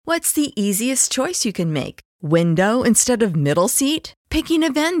What's the easiest choice you can make? Window instead of middle seat? Picking a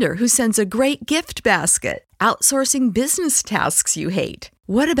vendor who sends a great gift basket? Outsourcing business tasks you hate?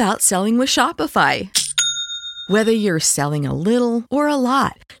 What about selling with Shopify? Whether you're selling a little or a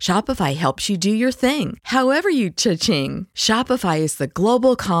lot, Shopify helps you do your thing, however you cha-ching. Shopify is the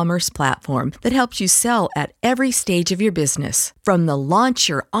global commerce platform that helps you sell at every stage of your business. From the launch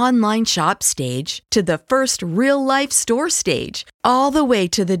your online shop stage to the first real-life store stage, all the way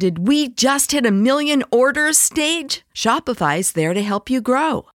to the did we just hit a million orders stage. Shopify's there to help you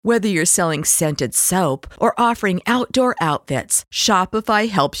grow. Whether you're selling scented soap or offering outdoor outfits, Shopify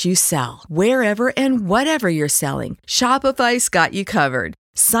helps you sell. Wherever and whatever you're selling, Shopify's got you covered.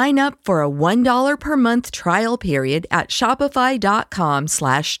 Sign up for a $1 per month trial period at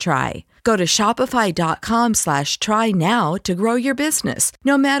shopify.com/try. Go to shopify.com/try now to grow your business,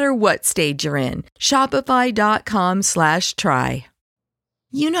 no matter what stage you're in. Shopify.com/try.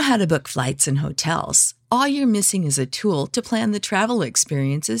 You know how to book flights and hotels. All you're missing is a tool to plan the travel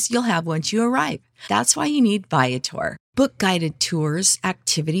experiences you'll have once you arrive. That's why you need Viator. Book guided tours,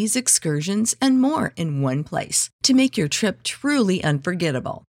 activities, excursions, and more in one place to make your trip truly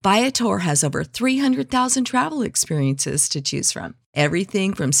unforgettable. Viator has over 300,000 travel experiences to choose from.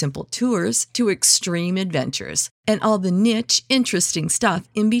 Everything from simple tours to extreme adventures and all the niche, interesting stuff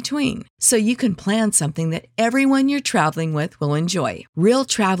in between. So you can plan something that everyone you're traveling with will enjoy. Real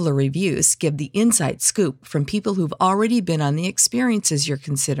traveler reviews give the inside scoop from people who've already been on the experiences you're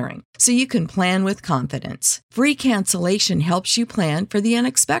considering. So you can plan with confidence. Free cancellation helps you plan for the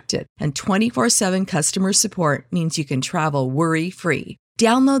unexpected. And 24/7 customer support means you can travel worry-free.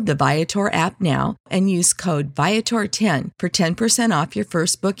 Download the Viator app now and use code Viator10 for 10% off your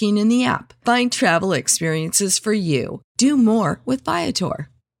first booking in the app. Find travel experiences for you. Do more with Viator.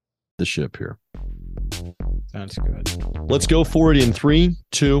 The ship here. Sounds good. Let's go for it in 3,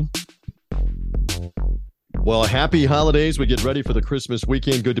 2. Well, happy holidays. We get ready for the Christmas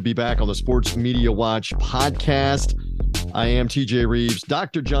weekend. Good to be back on the Sports Media Watch podcast. I am TJ Reeves.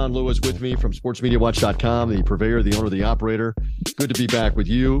 Dr. John Lewis with me from sportsmediawatch.com, the purveyor, the owner, the operator. Good to be back with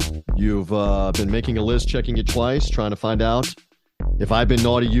you. You've been making a list, checking it twice, trying to find out if I've been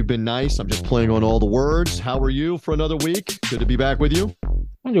naughty, you've been nice. I'm just playing on all the words. How are you for another week? Good to be back with you.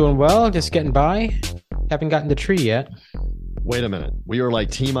 I'm doing well, just getting by. Haven't gotten the tree yet. Wait a minute. We are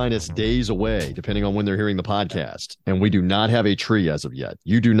like T-minus days away, depending on when they're hearing the podcast. And we do not have a tree as of yet.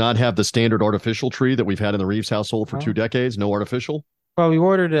 You do not have the standard artificial tree that we've had in the Reeves household for 2 decades. No artificial. Well, we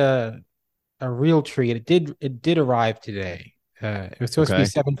ordered a real tree. It did arrive today. It was supposed to be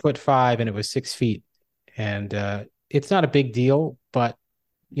 7'5" and it was 6 feet. And it's not a big deal, but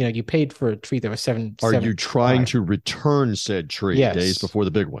you paid for a tree that was 7. Are you trying to return said tree days before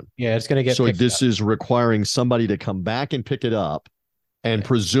the big one? Yeah, it's going to get. So this is requiring somebody to come back and pick it up, and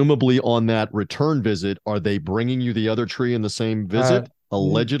presumably on that return visit, are they bringing you the other tree in the same visit?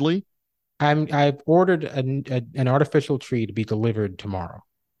 Allegedly, I've ordered an artificial tree to be delivered tomorrow.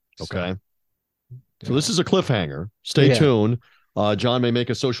 Okay. So this is a cliffhanger. Stay tuned. John may make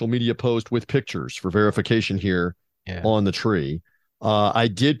a social media post with pictures for verification here on the tree. I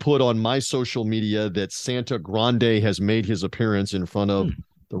did put on my social media that Santa Grande has made his appearance in front of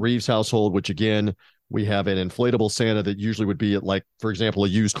the Reeves household, which again, we have an inflatable Santa that usually would be at, like, for example, a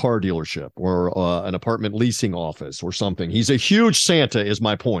used car dealership or an apartment leasing office or something. He's a huge Santa is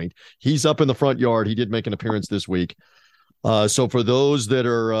my point. He's up in the front yard. He did make an appearance this week. So for those that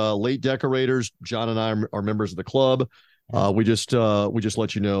are late decorators, John and I are members of the club. We just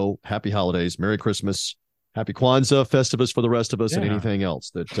let you know, happy holidays, Merry Christmas, Happy Kwanzaa, Festivus for the rest of us, and anything else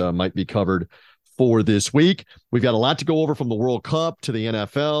that might be covered for this week. We've got a lot to go over, from the World Cup to the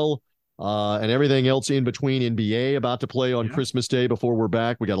NFL and everything else in between. NBA about to play on Christmas Day before we're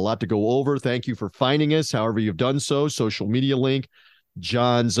back. We got a lot to go over. Thank you for finding us, however you've done so. Social media link,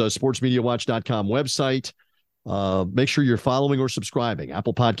 John's sportsmediawatch.com website. Make sure you're following or subscribing.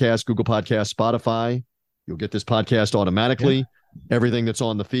 Apple Podcasts, Google Podcasts, Spotify. You'll get this podcast automatically. Yeah. Everything that's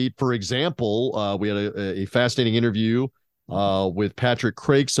on the feed. For example, we had a fascinating interview with Patrick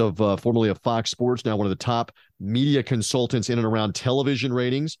Crakes formerly of Fox Sports, now one of the top media consultants in and around television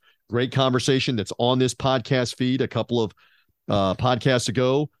ratings. Great conversation that's on this podcast feed a couple of podcasts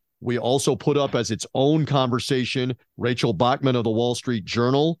ago. We also put up as its own conversation Rachel Bachman of the Wall Street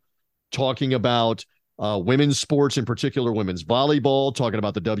Journal talking about women's sports, in particular women's volleyball, talking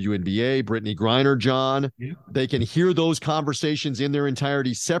about the WNBA, Brittany Griner, John. Yeah. They can hear those conversations in their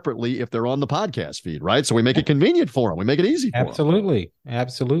entirety separately if they're on the podcast feed, right? So we make it convenient for them. We make it easy for them.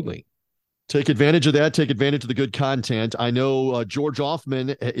 Absolutely. Take advantage of that. Take advantage of the good content. I know George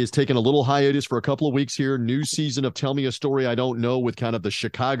Offman is taking a little hiatus for a couple of weeks here. New season of Tell Me a Story I Don't Know with kind of the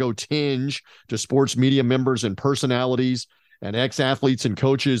Chicago tinge to sports media members and personalities and ex-athletes and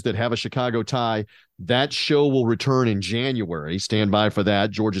coaches that have a Chicago tie. That show will return in January. Stand by for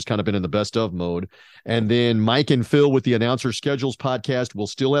that. George has kind of been in the best of mode. And then Mike and Phil with the Announcer Schedules podcast will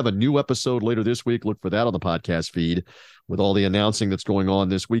still have a new episode later this week. Look for that on the podcast feed with all the announcing that's going on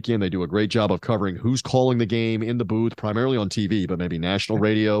this weekend. They do a great job of covering who's calling the game in the booth, primarily on TV, but maybe national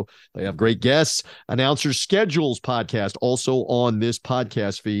radio. They have great guests. Announcer Schedules podcast also on this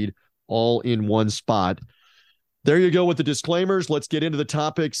podcast feed, all in one spot. There you go with the disclaimers. Let's get into the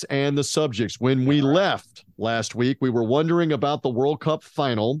topics and the subjects. When we left last week, we were wondering about the World Cup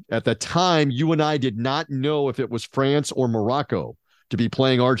final. At the time, you and I did not know if it was France or Morocco to be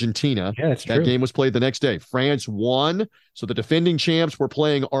playing Argentina. Yeah, that's that true. game was played the next day. France won, so the defending champs were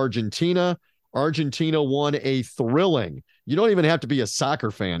playing Argentina. Argentina won a thrilling, you don't even have to be a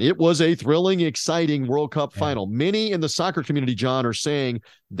soccer fan. It was a thrilling, exciting World Cup final. Many in the soccer community, John, are saying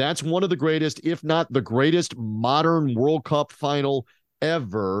that's one of the greatest, if not the greatest, modern World Cup final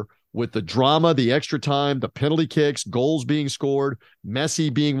ever, with the drama, the extra time, the penalty kicks, goals being scored,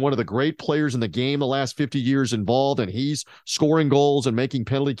 Messi being one of the great players in the game the last 50 years involved, and he's scoring goals and making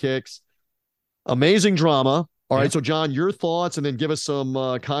penalty kicks. Amazing drama. All right, so John, your thoughts, and then give us some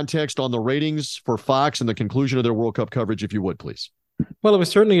context on the ratings for Fox and the conclusion of their World Cup coverage, if you would, please. Well, it was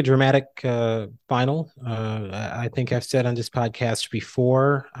certainly a dramatic final. I think I've said on this podcast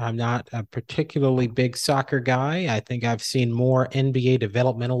before, I'm not a particularly big soccer guy. I think I've seen more NBA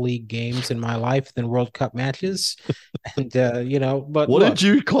Developmental League games in my life than World Cup matches. And, but what did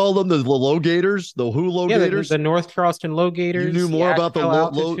you call them? The Low Gators? The who Low Gators? The North Charleston Low Gators. You knew more about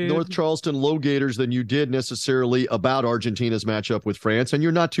the North Charleston Low Gators than you did necessarily about Argentina's matchup with France. And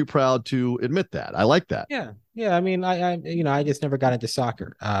you're not too proud to admit that. I like that. Yeah. I mean, I just never got into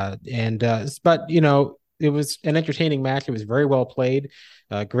soccer. But it was an entertaining match. It was very well played.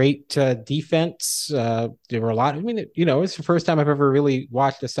 Great defense. There were a lot. It's the first time I've ever really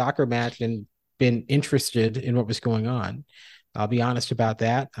watched a soccer match and been interested in what was going on. I'll be honest about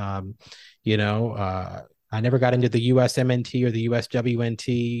that. I never got into the USMNT or the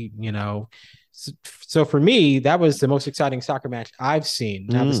USWNT, So for me, that was the most exciting soccer match I've seen.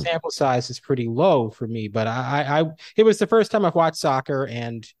 Now the sample size is pretty low for me, but it was the first time I've watched soccer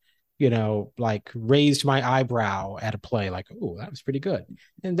and, raised my eyebrow at a play, like, oh, that was pretty good.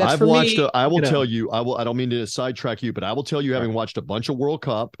 And that's I don't mean to sidetrack you, but I will tell you, having watched a bunch of World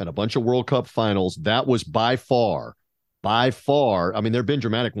Cup and a bunch of World Cup finals, that was by far, I mean, there have been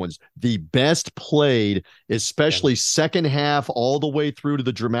dramatic ones, the best played, especially second half all the way through to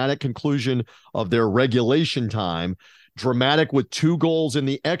the dramatic conclusion of their regulation time. Dramatic with 2 goals in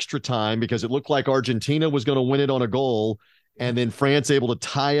the extra time because it looked like Argentina was going to win it on a goal, and then France able to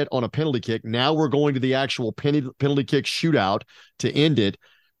tie it on a penalty kick. Now we're going to the actual penalty kick shootout to end it.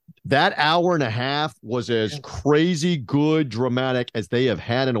 That hour and a half was as crazy good, dramatic as they have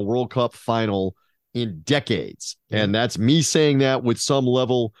had in a World Cup final in decades. And that's me saying that with some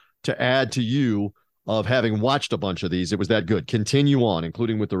level to add to you of having watched a bunch of these. It was that good. Continue on,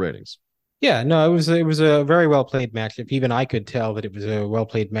 including with the ratings. Yeah, no, it was a very well played match. If even I could tell that it was a well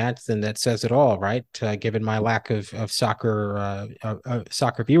played match, then that says it all, right? Given my lack of soccer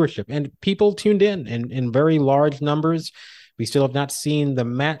viewership, and people tuned in very large numbers. We still have not seen the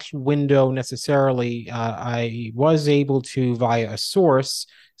match window necessarily. I was able to, via a source,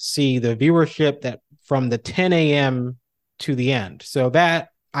 see the viewership that from the 10 a.m. to the end. So that,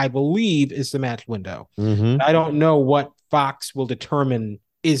 I believe, is the match window. I don't know what Fox will determine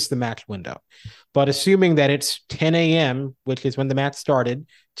is the match window. But assuming that it's 10 a.m., which is when the match started,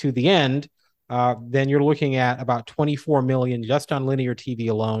 to the end, then you're looking at about 24 million just on linear TV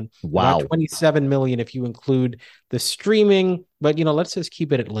alone. Wow. About 27 million if you include the streaming. But, let's just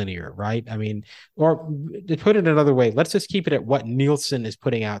keep it at linear, right? I mean, or to put it another way, let's just keep it at what Nielsen is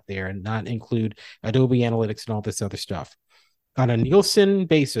putting out there and not include Adobe Analytics and all this other stuff. On a Nielsen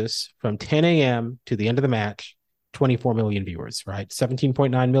basis, from 10 a.m. to the end of the match, 24 million viewers, right?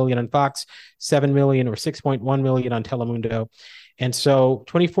 17.9 million on Fox, 7 million or 6.1 million on Telemundo. And so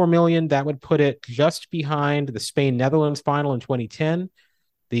 24 million, that would put it just behind the Spain-Netherlands final in 2010.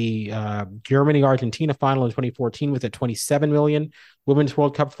 The Germany-Argentina final in 2014 was at 27 million. Women's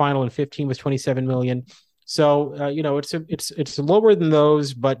World Cup final in 2015 was 27 million. So, it's lower than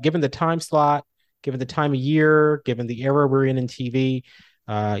those, but given the time slot, given the time of year, given the era we're in TV,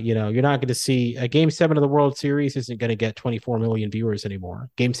 You're not going to see a Game 7 of the World Series isn't going to get 24 million viewers anymore.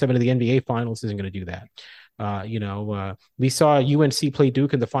 Game 7 of the NBA Finals isn't going to do that. We saw UNC play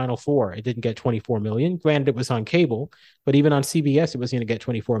Duke in the Final Four. It didn't get 24 million. Granted, it was on cable, but even on CBS, it was going to get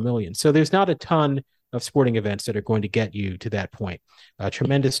 24 million. So there's not a ton of sporting events that are going to get you to that point. A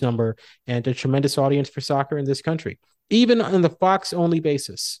tremendous number and a tremendous audience for soccer in this country. Even on the Fox only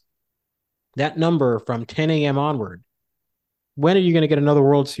basis, that number from 10 a.m. onward, when are you going to get another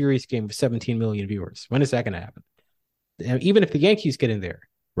World Series game with 17 million viewers? When is that going to happen? Even if the Yankees get in there,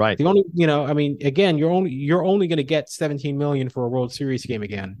 right? The only, again, you're only going to get 17 million for a World Series game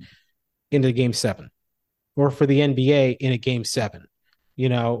again into Game 7, or for the NBA in a Game 7.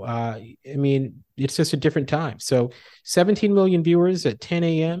 It's just a different time. So 17 million viewers at 10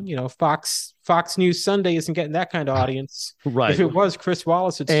 a.m. Fox News Sunday isn't getting that kind of audience. Right. If it was Chris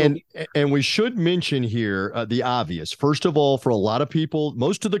Wallace, and we should mention here the obvious. First of all, for a lot of people,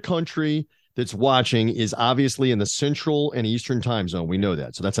 most of the country that's watching is obviously in the Central and Eastern time zone. We know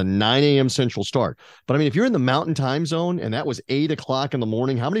that. So that's a 9 a.m. Central start. But I mean, if you're in the Mountain time zone and that was 8 o'clock in the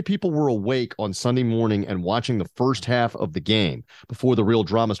morning, how many people were awake on Sunday morning and watching the first half of the game before the real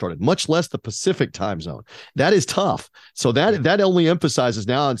drama started, much less the Pacific time zone? That is tough. So that only emphasizes,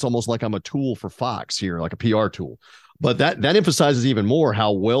 now it's almost like I'm a tool for Fox here, like a PR tool. But that emphasizes even more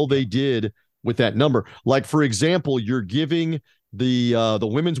how well they did with that number. Like, for example, you're giving the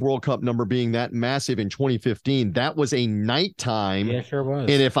Women's World Cup number being that massive in 2015, that was a nighttime. Yeah, sure was.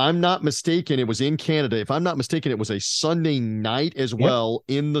 And if I'm not mistaken, it was in Canada. If I'm not mistaken, it was a Sunday night as well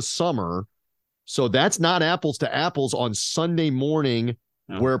in the summer. So that's not apples to apples on Sunday morning,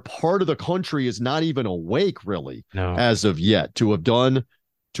 where part of the country is not even awake really as of yet to have done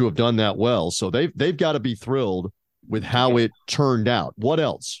that well. So they've got to be thrilled with how it turned out. What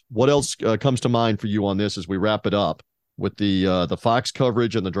else comes to mind for you on this as we wrap it up with the Fox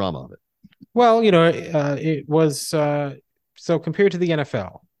coverage and the drama of it? Well, it was so compared to the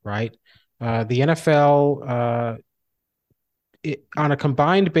NFL, right? The NFL, on a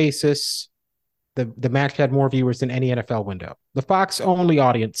combined basis, the match had more viewers than any NFL window. The Fox only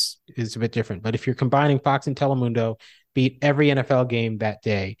audience is a bit different, but if you're combining, Fox and Telemundo beat every NFL game that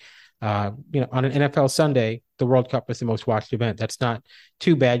day. On an NFL Sunday, the World Cup was the most watched event. That's not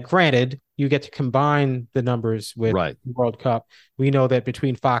too bad. Granted, you get to combine the numbers with the World Cup. We know that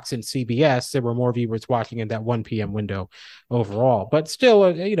between Fox and CBS, there were more viewers watching in that 1 p.m. window overall. But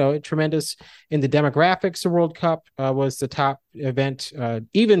still, tremendous in the demographics. The World Cup was the top event.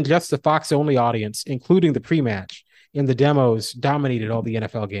 Even just the Fox only audience, including the pre-match in the demos, dominated all the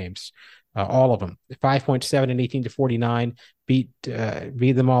NFL games. All of them, 5.7 and 18-49, beat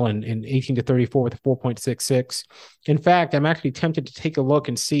them all in 18-34 with a 4.66. In fact, I'm actually tempted to take a look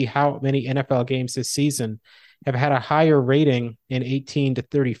and see how many NFL games this season have had a higher rating in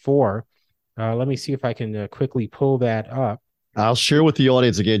 18-34. Let me see if I can quickly pull that up. I'll share with the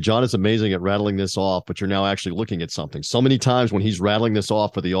audience again. John is amazing at rattling this off, but you're now actually looking at something. So many times when he's rattling this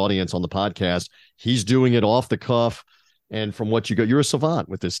off for the audience on the podcast, he's doing it off the cuff. And from what you're a savant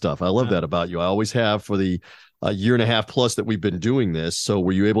with this stuff. I love that about you. I always have for the year and a half plus that we've been doing this. So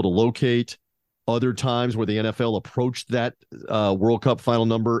were you able to locate other times where the NFL approached that World Cup final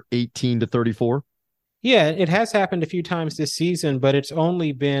number 18-34? Yeah, it has happened a few times this season, but it's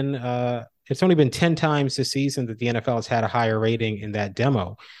only been 10 times this season that the NFL has had a higher rating in that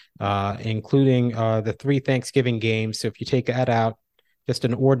demo, including the 3 Thanksgiving games. So if you take that out, just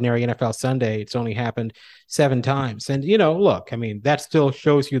an ordinary NFL Sunday, it's only happened 7 times. And, look, I mean, that still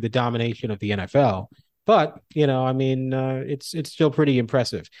shows you the domination of the NFL. But, it's still pretty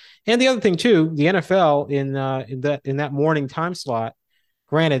impressive. And the other thing, too, the NFL in that morning time slot,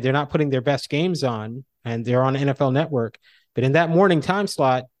 granted, they're not putting their best games on and they're on NFL Network. But in that morning time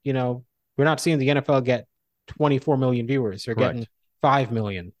slot, we're not seeing the NFL get 24 million viewers. They're getting 5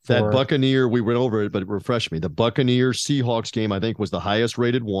 million. That Buccaneer, we went over it, but refresh me. The Buccaneer Seahawks game, I think, was the highest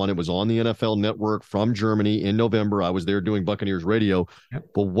rated one. It was on the NFL Network from Germany in November. I was there doing Buccaneers radio. Yep.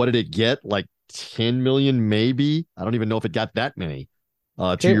 But what did it get? Like 10 million, maybe? I don't even know if it got that many.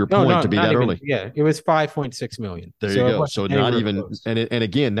 To your point, to be that early. Yeah, it was 5.6 million. There you go. So not even, and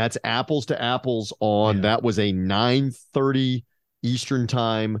again, that's apples to apples on, that was a 9:30 Eastern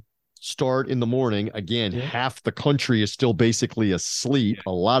time start in the morning. Again, half the country is still basically asleep.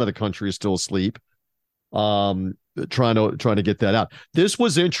 A lot of the country is still asleep. Trying to get that out. This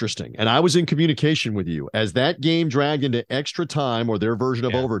was interesting, and I was in communication with you as that game dragged into extra time, or their version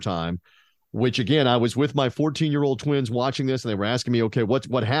of overtime, which again, I was with my 14-year-old twins watching this, and they were asking me, okay,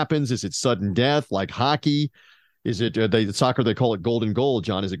 what happens? Is it sudden death like hockey? Is it soccer? They call it golden goal,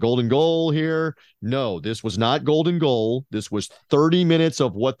 John. Is it golden goal here? No, this was not golden goal. This was 30 minutes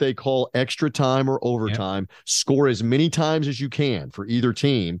of what they call extra time or overtime. Yep. Score as many times as you can for either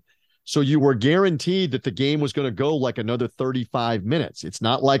team. So you were guaranteed that the game was going to go like another 35 minutes. It's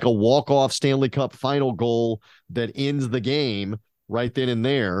not like a walk-off Stanley Cup final goal that ends the game right then and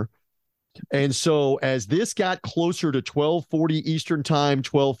there. And so as this got closer to 12:40 Eastern time,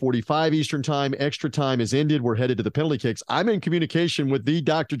 12:45 Eastern time, extra time is ended. We're headed to the penalty kicks. I'm in communication with the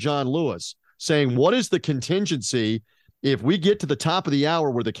Dr. John Lewis saying, what is the contingency if we get to the top of the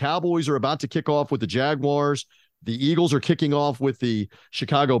hour where the Cowboys are about to kick off with the Jaguars, the Eagles are kicking off with the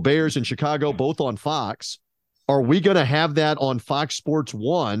Chicago Bears in Chicago, both on Fox? Are we going to have that on Fox Sports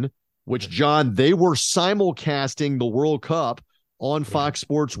 1, which, John, they were simulcasting the World Cup on Fox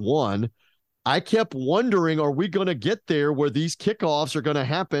Sports 1. I kept wondering, are we going to get there where these kickoffs are going to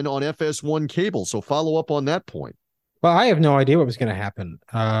happen on FS1 cable? So follow up on that point. Well, I have no idea what was going to happen.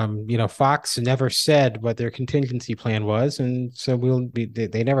 Fox never said what their contingency plan was. And so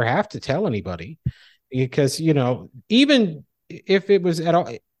they never have to tell anybody because, even if it was at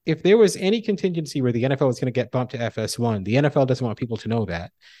all, if there was any contingency where the NFL was going to get bumped to FS1, the NFL doesn't want people to know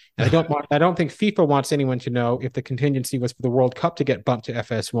that. And I don't think FIFA wants anyone to know if the contingency was for the World Cup to get bumped to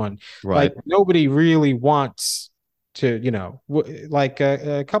FS1. Right. Like nobody really wants to,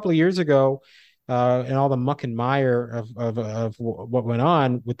 a couple of years ago, and all the muck and mire of what went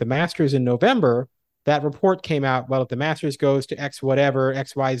on with the Masters in November, that report came out. Well, if the Masters goes to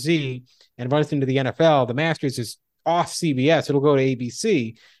XYZ and runs into the NFL, the Masters is off CBS. It'll go to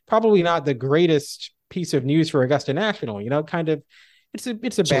ABC. Probably not the greatest piece of news for Augusta National. It's a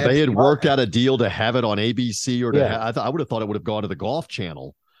bad. So they had worked out a deal to have it on ABC or I would have thought it would have gone to the Golf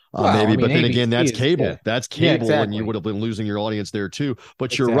Channel. Maybe, but then again, that's cable. Yeah. That's cable, exactly. And you would have been losing your audience there too.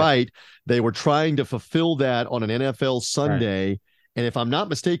 But you're right; they were trying to fulfill that on an NFL Sunday, right. And if I'm not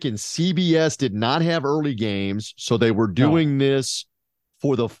mistaken, CBS did not have early games, so they were doing this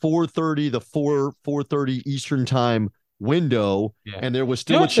for the 4:30, the 4:30 Eastern time window, and there was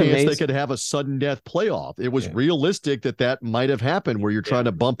still a chance they could have a sudden death playoff. It was realistic that might have happened where you're trying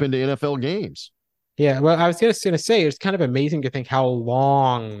to bump into NFL games. Yeah, well, I was just going to say, it's kind of amazing to think how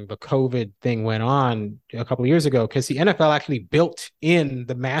long the COVID thing went on a couple of years ago, because the NFL actually built in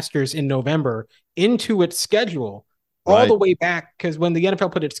the Masters in November into its schedule all the way back, because when the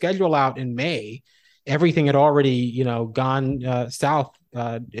NFL put its schedule out in May, everything had already, gone south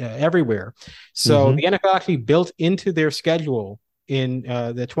everywhere. So the NFL actually built into their schedule in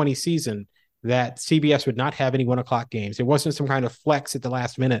the 20 season that CBS would not have any 1 o'clock games. It wasn't some kind of flex at the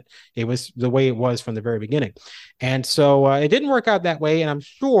last minute. It was the way it was from the very beginning. And so it didn't work out that way. And I'm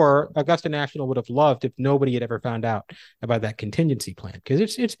sure Augusta National would have loved if nobody had ever found out about that contingency plan, because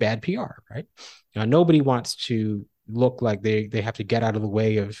it's bad PR, right? Nobody wants to look like they have to get out of the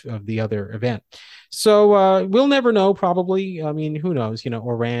way of the other event. So we'll never know, probably. I mean, who knows?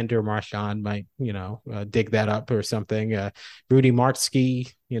 Orand or Marchand might, dig that up or something. Rudy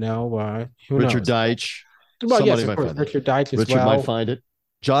Martzke, who Richard knows? Deitch. Well, yes, of course, Richard Deitch as Richard well. might find it.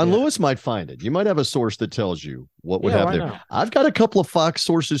 John Lewis might find it. You might have a source that tells you what would happen there. Not? I've got a couple of Fox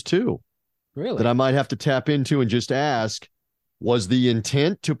sources too. Really? That I might have to tap into and just ask, was the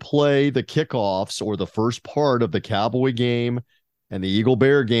intent to play the kickoffs or the first part of the Cowboy game and the Eagle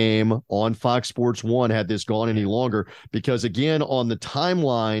Bear game on Fox Sports 1 had this gone any longer? Because again, on the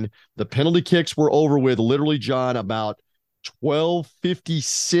timeline, the penalty kicks were over with literally, John, about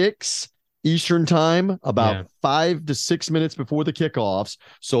 12:56 Eastern time, about 5 to 6 minutes before the kickoffs.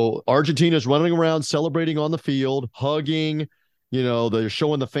 So Argentina's running around celebrating on the field, hugging. They're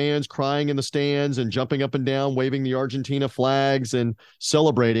showing the fans crying in the stands and jumping up and down, waving the Argentina flags and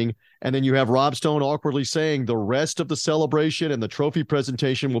celebrating. And then you have Rob Stone awkwardly saying the rest of the celebration and the trophy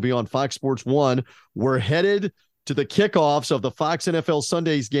presentation will be on Fox Sports 1. We're headed to the kickoffs of the Fox NFL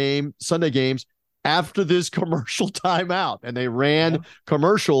Sunday games after this commercial timeout. And they ran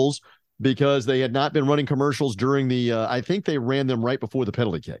commercials because they had not been running commercials during the, I think they ran them right before the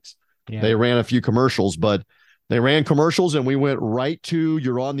penalty kicks. Yeah. They ran a few commercials, but they ran commercials and we went right to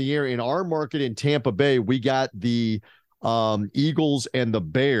You're on the Air. In our market in Tampa Bay, we got the Eagles and the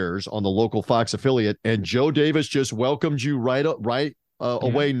Bears on the local Fox affiliate, and Joe Davis just welcomed you right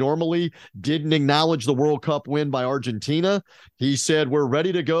away. Normally didn't acknowledge the World Cup win by Argentina. He said, we're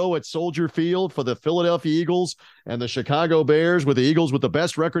ready to go at Soldier Field for the Philadelphia Eagles and the Chicago Bears, with the Eagles with the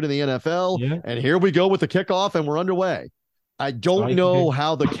best record in the NFL. Yeah. And here we go with the kickoff and we're underway. I don't know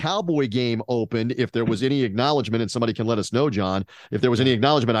how the Cowboy game opened, if there was any acknowledgement, and somebody can let us know, John, if there was any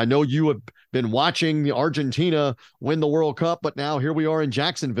acknowledgement. I know you have been watching the Argentina win the World Cup, but now here we are in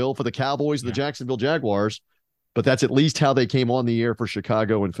Jacksonville for the Cowboys, the Jacksonville Jaguars. but that's at least how they came on the air for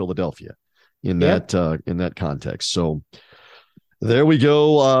Chicago and Philadelphia in that context. So there we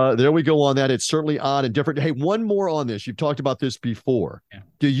go. There we go on that. It's certainly odd and different. Hey, one more on this. You've talked about this before. Yeah.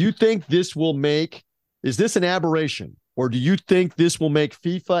 Do you think this will is this an aberration? Or do you think this will make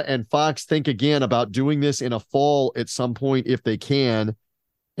FIFA and Fox think again about doing this in a fall at some point if they can?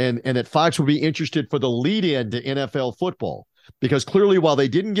 And that Fox would be interested for the lead in to NFL football? Because clearly, while they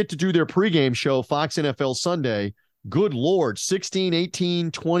didn't get to do their pregame show, Fox NFL Sunday, good Lord, 16, 18,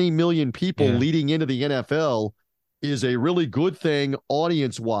 20 million people leading into the NFL is a really good thing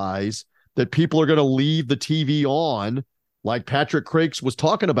audience-wise, that people are going to leave the TV on, like Patrick Crakes was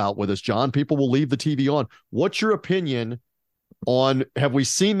talking about with us, John. People will leave the TV on. What's your opinion on, have we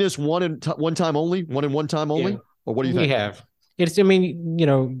seen this one time only? Yeah. Or what do you think? We have.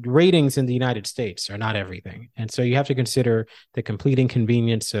 Ratings in the United States are not everything. And so you have to consider the complete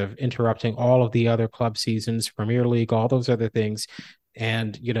inconvenience of interrupting all of the other club seasons, Premier League, all those other things.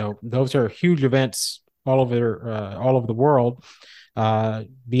 And, those are huge events all over the world.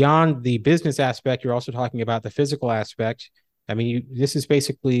 Beyond the business aspect, you're also talking about the physical aspect. I mean, this is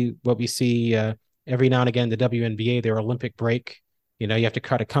basically what we see every now and again, the WNBA, their Olympic break. You have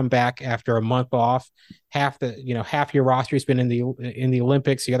to come back after a month off. Half your roster has been in the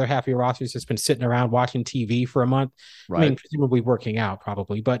Olympics. The other half of your roster has just been sitting around watching TV for a month. Right. I mean, presumably working out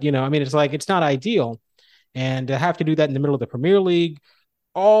probably, but it's not ideal. And to have to do that in the middle of the Premier League,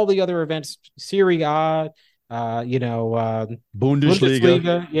 all the other events, Serie A,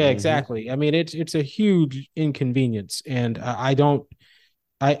 Bundesliga. Yeah, exactly. I mean, it's a huge inconvenience, and the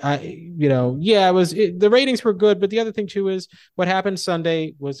ratings were good, but the other thing too is what happened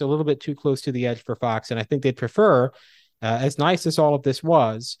Sunday was a little bit too close to the edge for Fox, and I think they'd prefer, as nice as all of this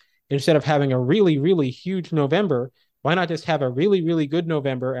was, instead of having a really, really huge November, why not just have a really, really good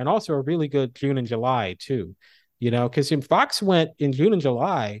November and also a really good June and July too? Because if Fox went in June and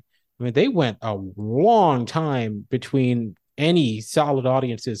July, I mean, they went a long time between any solid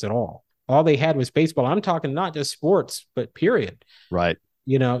audiences at all. All they had was baseball. I'm talking not just sports, but period. Right.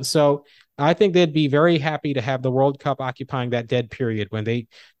 So I think they'd be very happy to have the World Cup occupying that dead period when they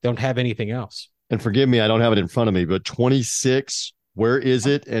don't have anything else. And forgive me, I don't have it in front of me, but 26, where is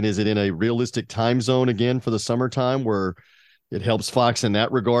it? And is it in a realistic time zone again for the summertime where it helps Fox in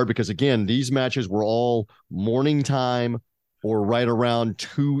that regard? Because again, these matches were all morning time or right around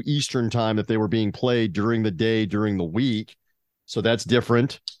 2 Eastern time that they were being played during the day, during the week. So that's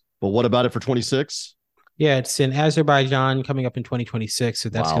different. But what about it for 26? Yeah, it's in Azerbaijan coming up in 2026. So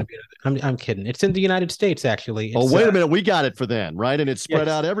that's going to be, I'm kidding. It's in the United States, actually. It's, wait a minute. We got it for then, right? And it's spread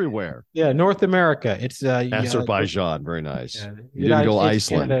out everywhere. Yeah, North America. It's Azerbaijan. Very nice. You didn't go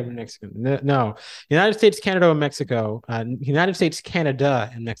States, Iceland. Canada, and Mexico. No, United States, Canada, and Mexico. United States, Canada,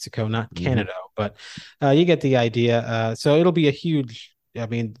 and Mexico, not Canada. But you get the idea. So it'll be a huge,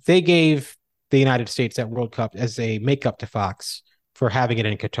 they gave the United States that World Cup as a makeup to Fox for having it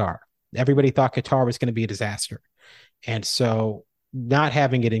in Qatar. Everybody thought Qatar was going to be a disaster. And so not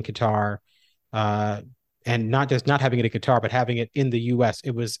having it in Qatar, and not just not having it in Qatar, but having it in the U.S.,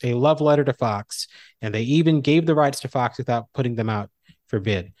 it was a love letter to Fox. And they even gave the rights to Fox without putting them out for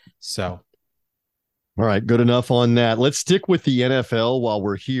bid. So. All right, good enough on that. Let's stick with the NFL while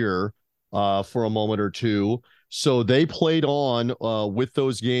we're here for a moment or two. So they played on with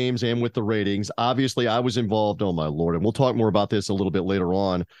those games and with the ratings. Obviously, I was involved. Oh, my Lord. And we'll talk more about this a little bit later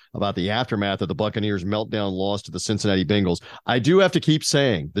on about the aftermath of the Buccaneers' meltdown loss to the Cincinnati Bengals. I do have to keep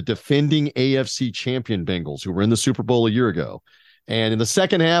saying the defending AFC champion Bengals, who were in the Super Bowl a year ago. And in the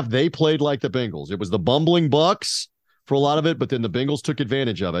second half, they played like the Bengals. It was the bumbling Bucs for a lot of it, but then the Bengals took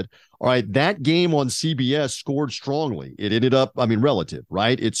advantage of it. All right, that game on CBS scored strongly. It ended up, relative,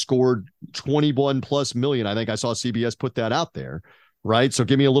 right? It scored 21 plus million. I think I saw CBS put that out there, right? So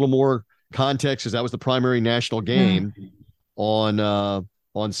give me a little more context, because that was the primary national game on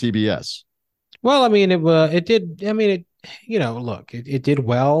CBS. Well, it did. It did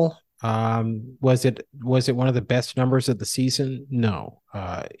well. Was it one of the best numbers of the season? No.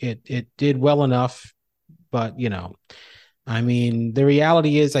 It did well enough. But, the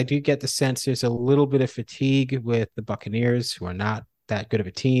reality is I do get the sense there's a little bit of fatigue with the Buccaneers, who are not that good of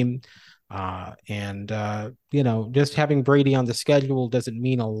a team. Just having Brady on the schedule doesn't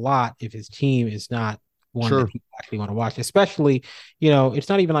mean a lot if his team is not one that people actually want to watch. Especially, it's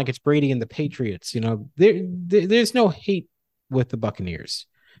not even like it's Brady and the Patriots. There's no hate with the Buccaneers.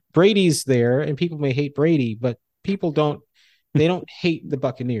 Brady's there, and people may hate Brady, but people don't. They don't hate the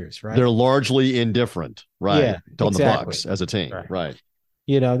Buccaneers, right? They're largely indifferent, right? Yeah, on the Bucs as a team, right?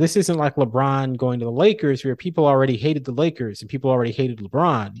 This isn't like LeBron going to the Lakers where people already hated the Lakers and people already hated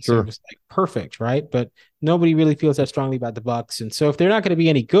LeBron. So it was like perfect, right? But nobody really feels that strongly about the Bucks. And so if they're not going to be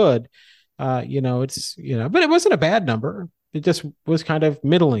any good, but it wasn't a bad number. It just was kind of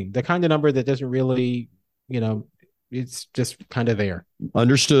middling, the kind of number that doesn't really, it's just kind of there.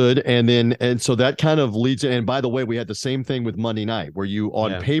 Understood. And so that kind of leads. And by the way, we had the same thing with Monday night where you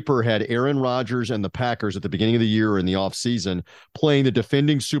on paper had Aaron Rodgers and the Packers at the beginning of the year or in the offseason playing the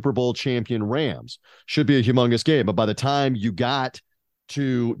defending Super Bowl champion Rams. Should be a humongous game. But by the time you got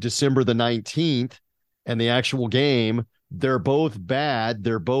to December the 19th and the actual game, they're both bad.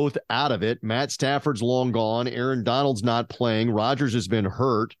 They're both out of it. Matt Stafford's long gone. Aaron Donald's not playing. Rodgers has been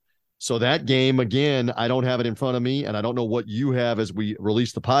hurt. So that game, again, I don't have it in front of me, and I don't know what you have as we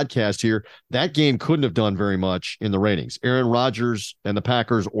release the podcast here. That game couldn't have done very much in the ratings. Aaron Rodgers and the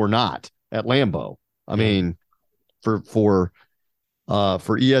Packers or not at Lambeau. I mean, for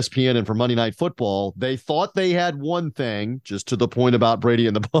ESPN and for Monday Night Football, they thought they had one thing, just to the point about Brady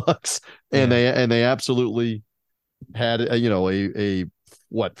and the Bucks, and they absolutely had a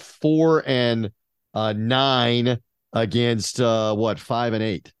 4-9 against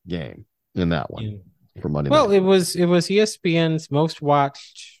 5-8 game in that one for Monday night. Well, it was ESPN's most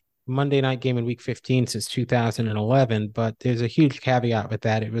watched Monday night game in week 15 since 2011, but there's a huge caveat with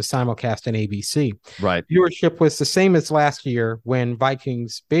that. It was simulcast on ABC. Right. Viewership was the same as last year when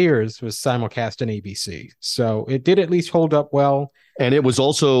Vikings Bears was simulcast on ABC. So it did at least hold up well. And it was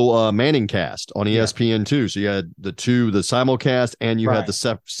also Manning cast on ESPN too. So you had the simulcast, and you had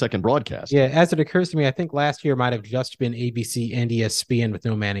the second broadcast. Yeah, as it occurs to me, I think last year might have just been ABC and ESPN with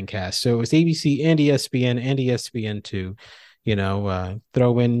no Manning cast. So it was ABC and ESPN too.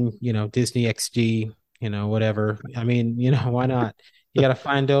 Throw in, Disney XD, whatever. I mean, why not? You got to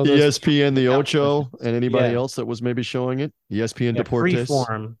find all those ESPN, the Ocho, and anybody else that was maybe showing it. ESPN Deportes.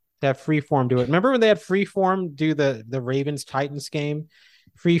 Freeform. Have Freeform do it. Remember when they had Freeform do the Ravens Titans game?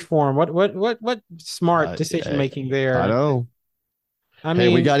 Freeform. What smart decision making there? I know. I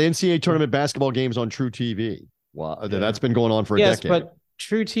mean, we got NCAA tournament basketball games on True TV. Wow, that's been going on for a decade. Yes, but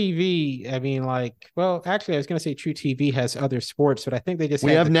True TV, I mean, actually, I was going to say True TV has other sports, but I think they just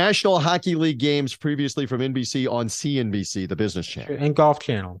have National Hockey League games previously from NBC on CNBC, the business channel, and Golf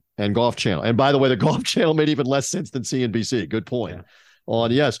Channel. And by the way, the Golf Channel made even less sense than CNBC. Good point.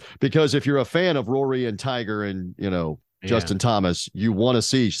 Yeah. Because if you're a fan of Rory and Tiger and Justin Thomas, you want to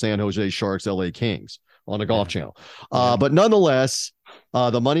see San Jose Sharks, LA Kings on the Golf Channel. But nonetheless,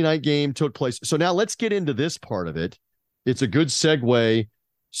 the Monday night game took place. So now let's get into this part of it. It's a good segue.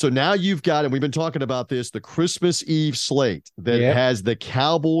 So now you've got, and we've been talking about this, the Christmas Eve slate that has the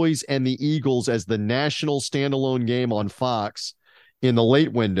Cowboys and the Eagles as the national standalone game on Fox in the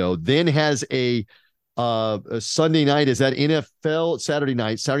late window, then has a Sunday night. Is that NFL? Saturday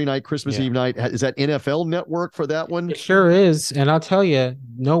night, Christmas Eve night. Is that NFL Network for that one? It sure is. And I'll tell you,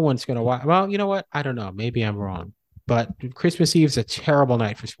 no one's going to watch. Well, you know what? I don't know. Maybe I'm wrong. But Christmas Eve is a terrible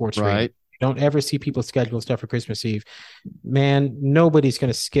night for sports radio. Don't ever see people schedule stuff for Christmas Eve. Man, nobody's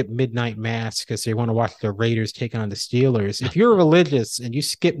going to skip midnight mass because they want to watch the Raiders take on the Steelers. If you're religious and you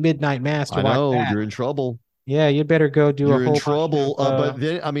skip midnight mass to watch that, you're in trouble. Yeah, you better go do You're in trouble. But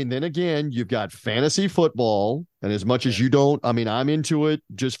then again, you've got fantasy football. And as much as you don't, I'm into it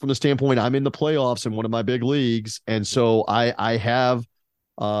just from the standpoint, I'm in the playoffs in one of my big leagues. And so I have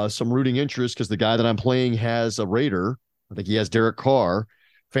some rooting interest because the guy that I'm playing has a Raider. I think he has Derek Carr.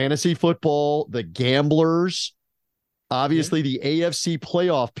 Fantasy football, the gamblers, obviously the AFC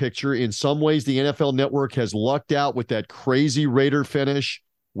playoff picture. In some ways, the NFL Network has lucked out with that crazy Raider finish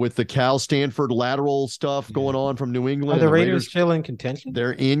with the Cal Stanford lateral stuff going on from New England. Are the Raiders still in contention?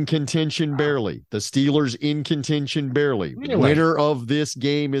 They're in contention barely. The Steelers in contention barely. Really? Winner of this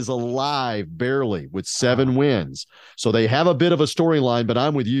game is alive barely with 7 wins. So they have a bit of a storyline, but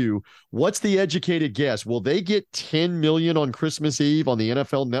I'm with you. What's the educated guess? Will they get 10 million on Christmas Eve on the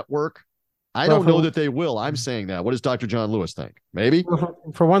NFL Network? I don't know that they will. I'm saying that. What does Dr. John Lewis think? Maybe?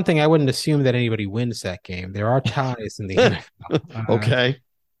 For one thing, I wouldn't assume that anybody wins that game. There are ties in the NFL. Okay.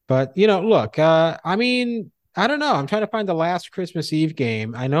 But, look, I don't know. I'm trying to find the last Christmas Eve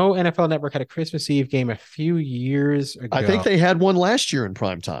game. I know NFL Network had a Christmas Eve game a few years ago. I think they had one last year in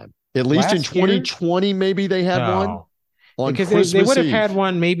prime time. At least in 2020, maybe they had one. Because they would have had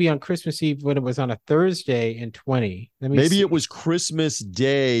one maybe on Christmas Eve when it was on a Thursday in 20. Maybe it was Christmas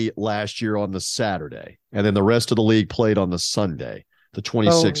Day last year on the Saturday, and then the rest of the league played on the Sunday. the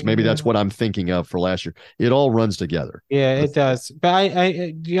 26th. Maybe that's what I'm thinking of for last year. It all runs together. Yeah, it does. But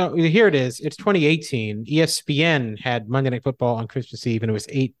I here it is. It's 2018. ESPN had Monday Night Football on Christmas Eve, and it was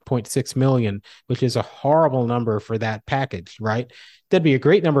 8.6 million, which is a horrible number for that package, right? That'd be a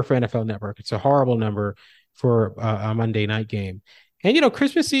great number for NFL Network. It's a horrible number for a Monday night game. And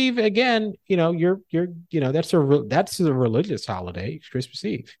Christmas Eve again. That's a religious holiday. It's Christmas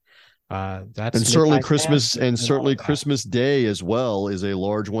Eve. That's certainly Christmas, and certainly Christmas Day as well is a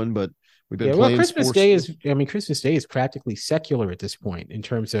large one. But we've been playing Christmas sports. Day is. I mean, Christmas Day is practically secular at this point in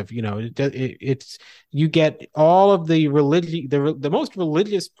terms of it's you get all of the religion. The most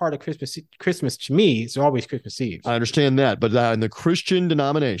religious part of Christmas to me is always Christmas Eve. I understand that, but in the Christian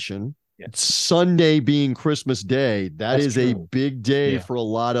denomination, Sunday being Christmas Day, that's is true. A big day for a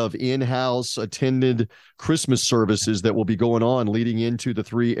lot of in-house attended Christmas services that will be going on leading into the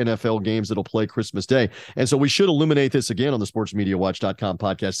 3 NFL games that'll play Christmas Day. And so we should illuminate this again on the sportsmediawatch.com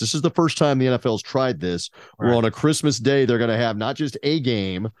podcast. This is the first time the NFL's tried this, where on a Christmas Day, they're going to have not just a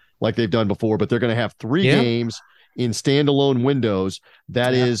game like they've done before, but they're going to have 3 games in standalone windows.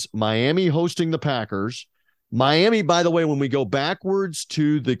 That is Miami hosting the Packers. Miami, by the way, when we go backwards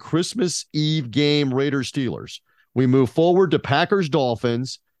to the Christmas Eve game, Raiders-Steelers, we move forward to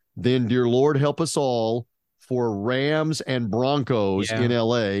Packers-Dolphins, then, dear Lord, help us all, for Rams and Broncos in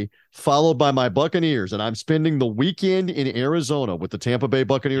L.A., followed by my Buccaneers. And I'm spending the weekend in Arizona with the Tampa Bay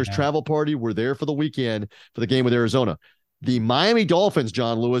Buccaneers travel party. We're there for the weekend for the game with Arizona. The Miami Dolphins,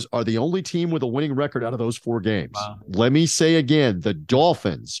 John Lewis, are the only team with a winning record out of those 4 games. Wow. Let me say again, the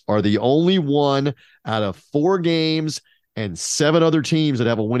Dolphins are the only one out of 4 games and 7 other teams that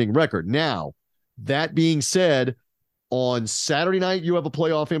have a winning record. Now, that being said, on Saturday night, you have a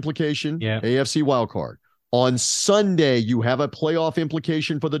playoff implication, AFC wildcard. On Sunday, you have a playoff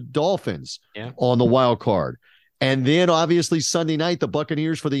implication for the Dolphins on the wild card. And then, obviously, Sunday night, the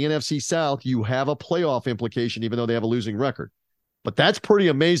Buccaneers for the NFC South, you have a playoff implication, even though they have a losing record. But that's pretty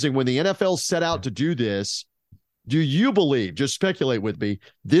amazing. When the NFL set out to do this, do you believe, just speculate with me,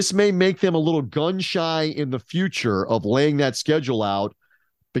 this may make them a little gun-shy in the future of laying that schedule out?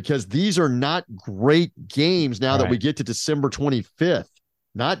 Because these are not great games now that we get to December 25th.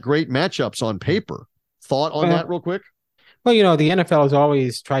 Not great matchups on paper. Thought on that real quick? Well, the NFL has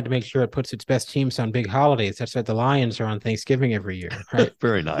always tried to make sure it puts its best teams on big holidays. That's why the Lions are on Thanksgiving every year. Right?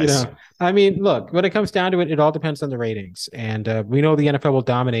 Very nice. I mean, look, when it comes down to it, it all depends on the ratings. And we know the NFL will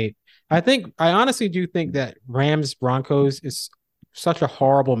dominate. I honestly do think that Rams-Broncos is such a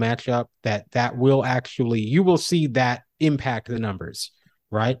horrible matchup that will actually, you will see that impact the numbers,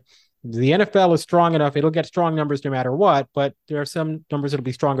 right? The NFL is strong enough. It'll get strong numbers no matter what, but there are some numbers that'll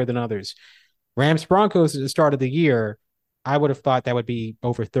be stronger than others. Rams-Broncos at the start of the year, I would have thought that would be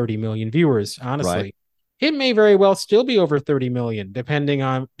over 30 million viewers, honestly. Right. It may very well still be over 30 million, depending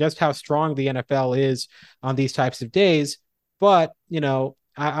on just how strong the NFL is on these types of days. But,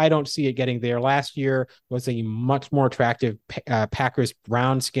 I don't see it getting there. Last year was a much more attractive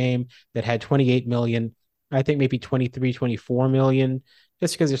Packers-Browns game that had 28 million. I think maybe 23, 24 million,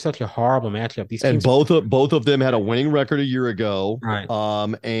 just because they're such a horrible matchup. These teams both of them had a winning record a year ago, right?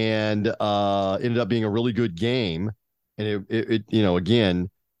 And ended up being a really good game. And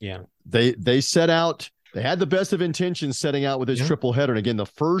they set out. They had the best of intentions setting out with this triple header. And again, the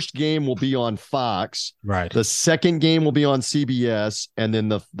first game will be on Fox. Right. The second game will be on CBS. And then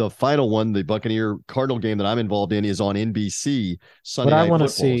the final one, the Buccaneer Cardinal game that I'm involved in, is on NBC Sunday Night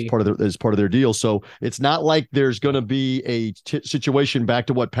Football as part of their deal. So it's not like there's going to be a situation back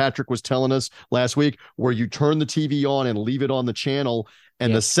to what Patrick was telling us last week, where you turn the TV on and leave it on the channel,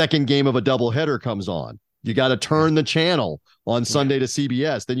 and the second game of a doubleheader comes on. You got to turn the channel on Sunday to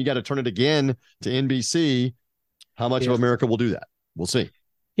CBS. Then you got to turn it again to NBC. How much of America will do that? We'll see.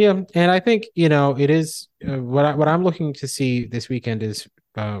 Yeah, and I think, it is what I'm looking to see this weekend is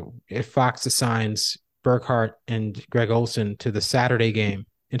if Fox assigns Burkhardt and Greg Olsen to the Saturday game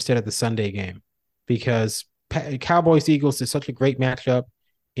instead of the Sunday game, because Cowboys-Eagles is such a great matchup.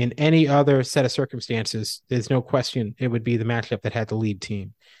 In any other set of circumstances, there's no question it would be the matchup that had the lead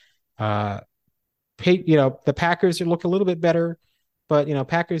team. The Packers look a little bit better, but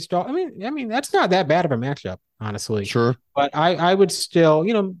Packers don't. I mean that's not that bad of a matchup, honestly. Sure. But I would still,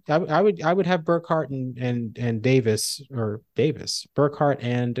 I would have Burkhardt and Davis, Burkhardt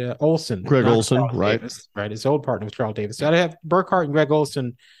and Olsen. Greg Olsen, Charles right? Davis, right. His old partner was Charles Davis. So I'd have Burkhardt and Greg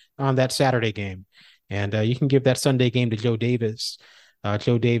Olsen on that Saturday game, and you can give that Sunday game to Joe Davis.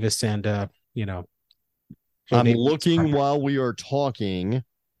 Joe Davis and I'm looking while we are talking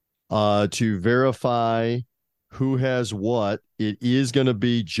to verify who has what. It is going to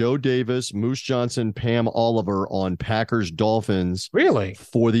be Joe Davis, Moose Johnson, Pam Oliver on Packers Dolphins. Really?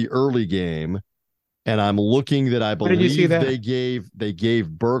 For the early game. And I'm looking that I believe they gave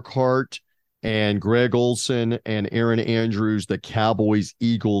Burkhart and Greg Olson and Aaron Andrews the Cowboys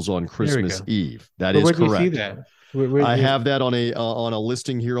Eagles on Christmas Eve. That is correct. Where did you see that? I have that on a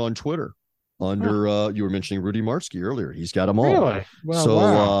listing here on Twitter. Under you were mentioning Rudy Marsky earlier. He's got them all. Really?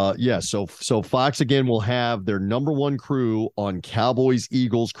 Well, so so Fox again will have their number one crew on Cowboys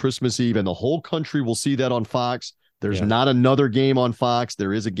Eagles Christmas Eve, and the whole country will see that on Fox. There's not another game on Fox.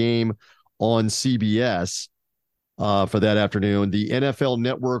 There is a game on CBS for that afternoon. The NFL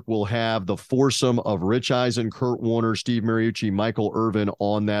Network will have the foursome of Rich Eisen, Kurt Warner, Steve Mariucci, Michael Irvin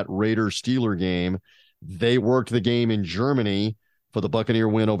on that Raiders-Steeler game. They worked the game in Germany for the Buccaneer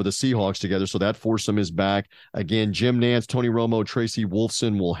win over the Seahawks together, so that foursome is back. Again, Jim Nantz, Tony Romo, Tracy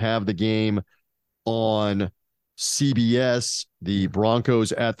Wolfson will have the game on CBS. The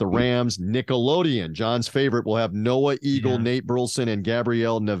Broncos at the Rams. Nickelodeon, John's favorite, will have Noah Eagle, Nate Burleson, and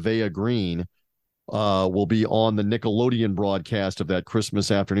Gabrielle Nevea Green will be on the Nickelodeon broadcast of that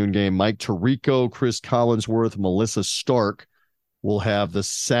Christmas afternoon game. Mike Tirico, Chris Collinsworth, Melissa Stark will have the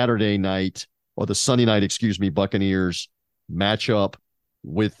Sunday night, Buccaneers matchup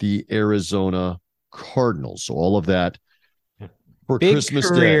with the Arizona Cardinals. So all of that for Christmas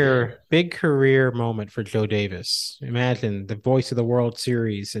Day. Big career moment for Joe Davis. Imagine the voice of the World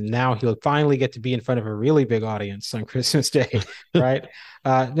Series, and now he'll finally get to be in front of a really big audience on Christmas Day, right?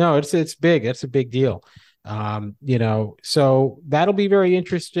 No, it's big. That's a big deal. So that'll be very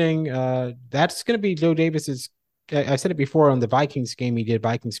interesting. That's going to be Joe Davis's. I said it before on the Vikings game he did,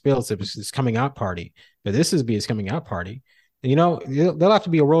 Vikings Bills. It was his coming out party, but this will be his coming out party. And, there'll have to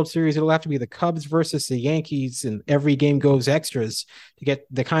be a World Series. It'll have to be the Cubs versus the Yankees, and every game goes extras to get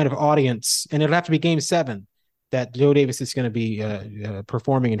the kind of audience. And it'll have to be Game 7 that Joe Davis is going to be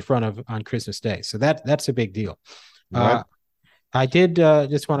performing in front of on Christmas Day. So that's a big deal. Right. I did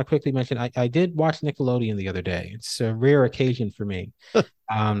just want to quickly mention, I did watch Nickelodeon the other day. It's a rare occasion for me.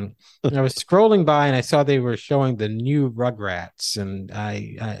 I was scrolling by and I saw they were showing the new Rugrats, and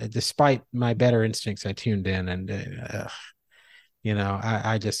I despite my better instincts, I tuned in, and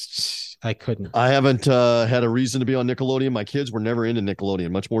I couldn't. I haven't had a reason to be on Nickelodeon. My kids were never into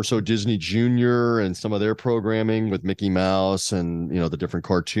Nickelodeon, much more so Disney Junior and some of their programming with Mickey Mouse and, the different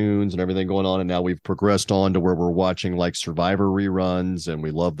cartoons and everything going on. And now we've progressed on to where we're watching like Survivor reruns, and we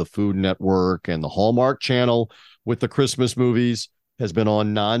love the Food Network, and the Hallmark Channel with the Christmas movies has been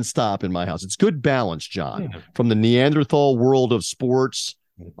on nonstop in my house. It's good balance, John, from the Neanderthal world of sports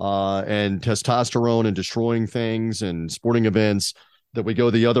and testosterone and destroying things and sporting events, that we go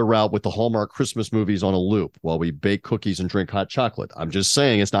the other route with the Hallmark Christmas movies on a loop while we bake cookies and drink hot chocolate. I'm just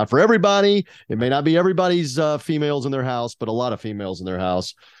saying it's not for everybody. It may not be everybody's females in their house, but a lot of females in their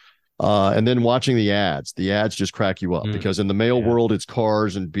house. And then watching the ads just crack you up because in the male world, it's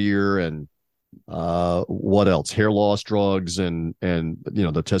cars and beer and what else? Hair loss drugs and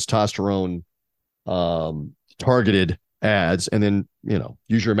the testosterone targeted ads. And then,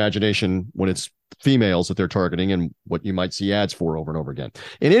 use your imagination when it's females that they're targeting and what you might see ads for over and over again.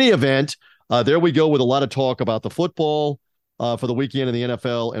 In any event, there we go with a lot of talk about the football for the weekend in the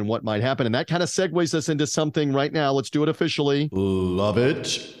NFL and what might happen. And that kind of segues us into something right now. Let's do it officially. Love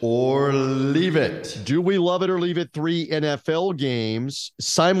it or leave it. Do we love it or leave it? 3 NFL games.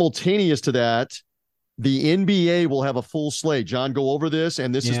 Simultaneous to that, the NBA will have a full slate. John, go over this.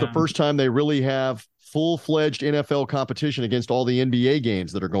 And this is the first time they really have full-fledged NFL competition against all the NBA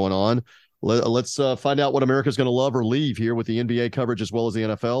games that are going on. Let's find out what America's going to love or leave here with the NBA coverage as well as the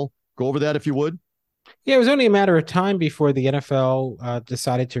NFL. Go over that if you would. Yeah, it was only a matter of time before the NFL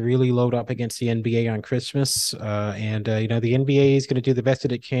decided to really load up against the NBA on Christmas. And the NBA is going to do the best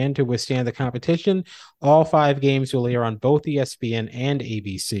that it can to withstand the competition. All 5 games will air on both ESPN and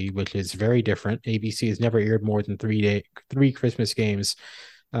ABC, which is very different. ABC has never aired more than 3 Christmas games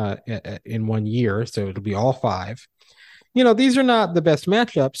in 1 year, so it'll be all 5. These are not the best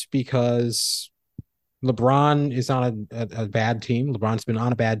matchups because LeBron is on a bad team. LeBron's been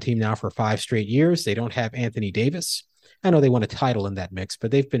on a bad team now for 5 straight years. They don't have Anthony Davis. I know they won a title in that mix,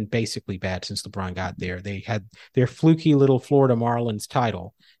 but they've been basically bad since LeBron got there. They had their fluky little Florida Marlins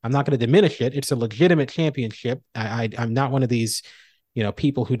title. I'm not going to diminish it. It's a legitimate championship. I'm not one of these,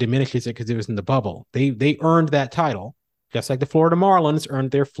 people who diminishes it because it was in the bubble. They earned that title. Just like the Florida Marlins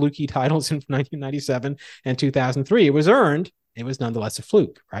earned their fluky titles in 1997 and 2003. It was earned. It was nonetheless a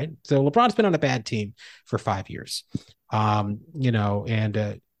fluke, right? So LeBron's been on a bad team for 5 years. And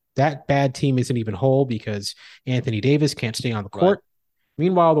that bad team isn't even whole because Anthony Davis can't stay on the court. Right.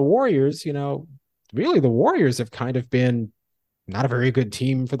 Meanwhile, the Warriors, really the Warriors have kind of been not a very good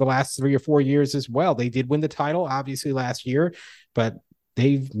team for the last 3 or 4 years as well. They did win the title, obviously, last year, but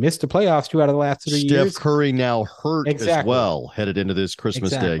they've missed the playoffs 2 out of the last 3 years. Steph Curry now hurt as well, headed into this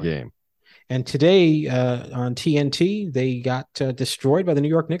Christmas Day game. And today on TNT, they got destroyed by the New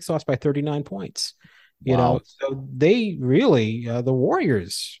York Knicks, lost by 39 points. You know, so they really, the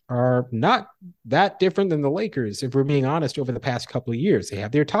Warriors are not that different than the Lakers, if we're being honest, over the past couple of years. They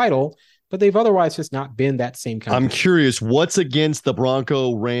have their title, but they've otherwise just not been that same kind I'm curious, what's against the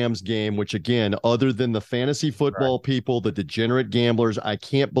Bronco-Rams game, which, again, other than the fantasy football people, the degenerate gamblers, I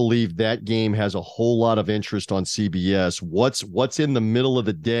can't believe that game has a whole lot of interest on CBS. What's in the middle of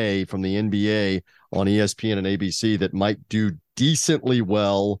the day from the NBA on ESPN and ABC that might do decently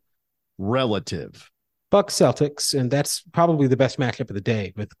well relative? Bucks Celtics, and that's probably the best matchup of the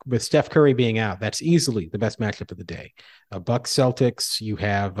day. With Steph Curry being out, that's easily the best matchup of the day. Bucks Celtics, you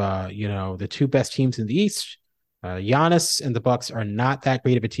have the two best teams in the East. Giannis and the Bucks are not that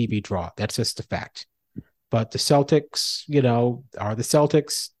great of a TV draw. That's just a fact. But the Celtics, are the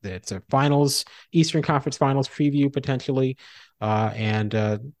Celtics. It's a finals, Eastern Conference Finals preview potentially,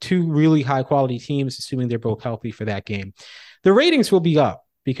 and two really high quality teams, assuming they're both healthy for that game. The ratings will be up,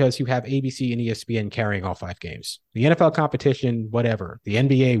 because you have ABC and ESPN carrying all 5 games. The NFL competition, whatever, the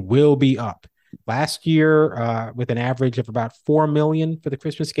NBA will be up. Last year, with an average of about 4 million for the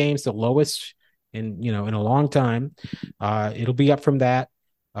Christmas games, the lowest in a long time. It'll be up from that.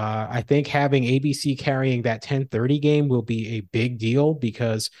 I think having ABC carrying that 10:30 game will be a big deal,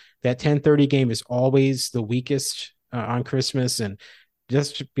 because that 10:30 game is always the weakest on Christmas, and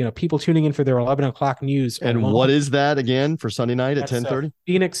just people tuning in for their 11 o'clock news. And what is that again for Sunday night at 10:30?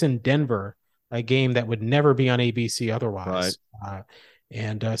 Phoenix and Denver, a game that would never be on ABC otherwise. Right.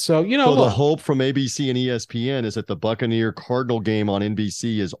 So the hope from ABC and ESPN is that the Buccaneer Cardinal game on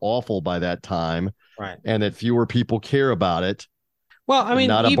NBC is awful by that time, right? And that fewer people care about it. Well, I mean,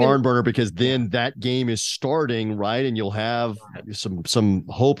 not a barn burner, because then that game is starting, right? And you'll have some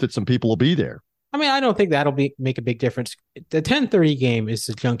hope that some people will be there. I mean, I don't think that'll make a big difference. The 10:30 game is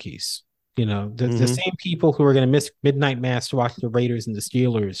the junkies. The same people who are going to miss midnight mass to watch the Raiders and the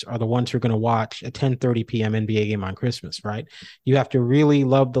Steelers are the ones who are going to watch a 10:30 p.m. NBA game on Christmas, right? You have to really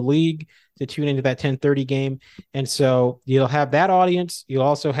love the league to tune into that 10:30 game. And so you'll have that audience. You'll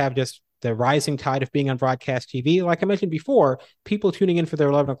also have just the rising tide of being on broadcast TV. Like I mentioned before, people tuning in for their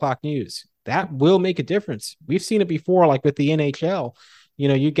 11 o'clock news. That will make a difference. We've seen it before, like with the NHL.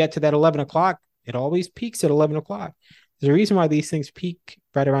 You get to that 11 o'clock, it always peaks at 11 o'clock. There's a reason why these things peak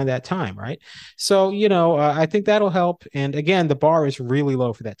right around that time, right? So, I think that'll help. And again, the bar is really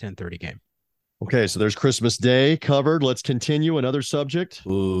low for that 10:30 game. Okay, so there's Christmas Day covered. Let's continue. Another subject.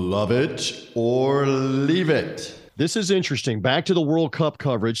 Love it or leave it. This is interesting. Back to the World Cup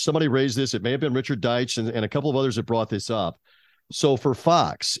coverage. Somebody raised this. It may have been Richard Deitch and a couple of others that brought this up. So for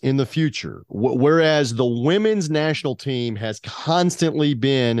Fox in the future, whereas the women's national team has constantly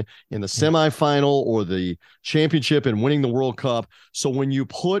been in the semifinal or the championship and winning the World Cup. So when you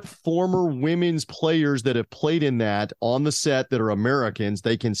put former women's players that have played in that on the set that are Americans,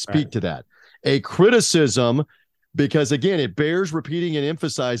 they can speak to that. A criticism, because again, it bears repeating and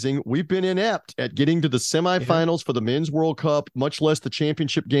emphasizing, we've been inept at getting to the semifinals for the men's World Cup, much less the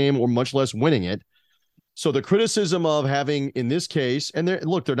championship game or much less winning it. So the criticism of having, in this case, and they're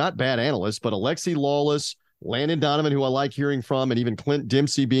not bad analysts, but Alexi Lawless, Landon Donovan, who I like hearing from, and even Clint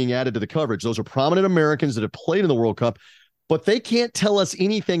Dempsey being added to the coverage. Those are prominent Americans that have played in the World Cup, but they can't tell us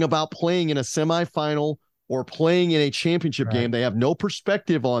anything about playing in a semifinal or playing in a championship game. They have no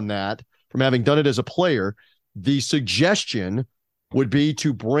perspective on that from having done it as a player. The suggestion would be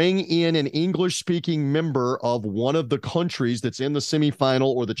to bring in an English-speaking member of one of the countries that's in the semifinal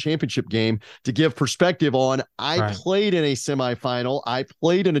or the championship game to give perspective on, I played in a semifinal, I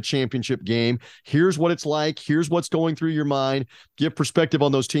played in a championship game, here's what it's like, here's what's going through your mind, give perspective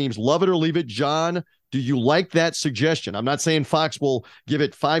on those teams. Love it or leave it. John, do you like that suggestion? I'm not saying Fox will give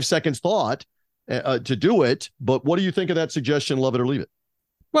it 5 seconds thought to do it, but what do you think of that suggestion, love it or leave it?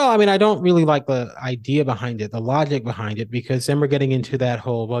 Well, I mean, I don't really like the idea behind it, the logic behind it, because then we're getting into that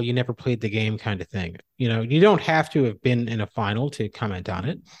whole, well, you never played the game kind of thing. You don't have to have been in a final to comment on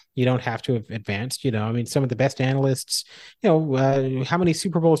it. You don't have to have advanced, I mean, some of the best analysts, how many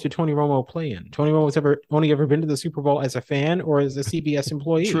Super Bowls did Tony Romo play in? Tony Romo's only ever been to the Super Bowl as a fan or as a CBS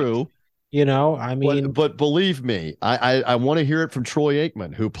employee. True. I mean, but believe me, I want to hear it from Troy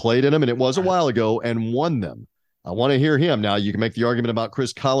Aikman, who played in them, and it was a while ago, and won them. I want to hear him. Now, you can make the argument about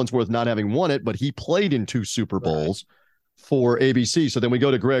Chris Collinsworth not having won it, but he played in 2 Super Bowls for ABC. So then we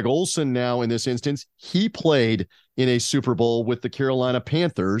go to Greg Olson now in this instance. He played in a Super Bowl with the Carolina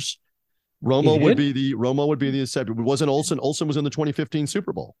Panthers. Romo would be the exception. It wasn't Olsen. Olsen was in the 2015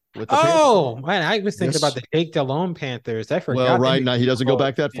 Super Bowl with the Panthers. Man, I was thinking about the Jake Delhomme Panthers. I forgot. Well, right now he doesn't go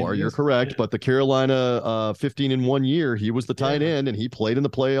back that far. You're correct, but the Carolina 15 in 1 year, he was the tight end, and he played in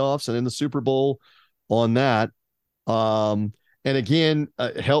the playoffs and in the Super Bowl on that. And again,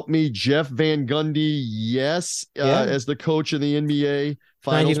 help me, Jeff Van Gundy, yes, as the coach of the NBA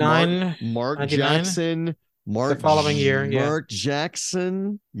Finals. 99, Mark 99? Jackson. The following year, Mark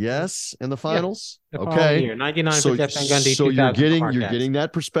Jackson, yes, in the finals. The following year, 99 for Jeff Van Gundy. So you're getting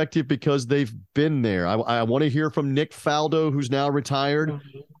that perspective because they've been there. I want to hear from Nick Faldo, who's now retired,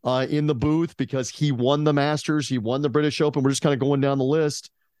 in the booth because he won the Masters, he won the British Open. We're just kind of going down the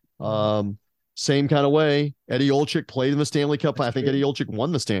list. Same kind of way. Eddie Olczyk played in the Stanley Cup. I think Eddie Olczyk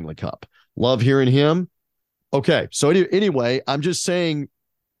won the Stanley Cup. Love hearing him. Okay, so anyway, I'm just saying,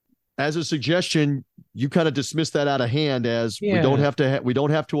 as a suggestion, you kind of dismiss that out of hand as we don't have to have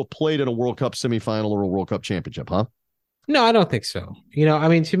played in a World Cup semifinal or a World Cup championship, huh? No, I don't think so. I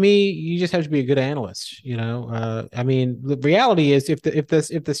mean, to me, you just have to be a good analyst. I mean, the reality is, if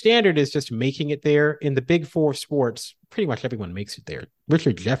the standard is just making it there in the big four sports, pretty much everyone makes it there.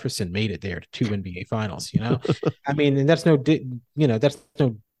 Richard Jefferson made it there to 2 NBA finals. I mean, and that's no diss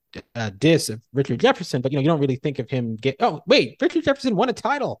of Richard Jefferson, but you don't really think of him Richard Jefferson won a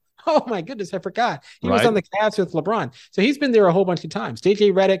title. Oh my goodness, I forgot. He was on the Cavs with LeBron. So he's been there a whole bunch of times.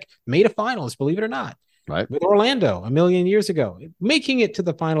 JJ Redick made a finals, believe it or not. Right. With Orlando 1 million years ago. Making it to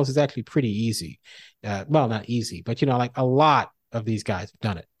the finals is actually pretty easy. Well, not easy, but like a lot of these guys have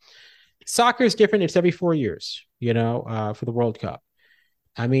done it. Soccer is different. It's every 4 years, for the World Cup.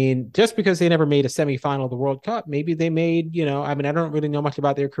 I mean, just because they never made a semifinal of the World Cup, maybe they made, I don't really know much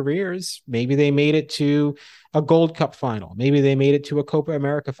about their careers. Maybe they made it to a Gold Cup final. Maybe they made it to a Copa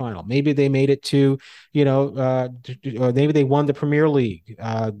America final. Maybe they made it to, or maybe they won the Premier League.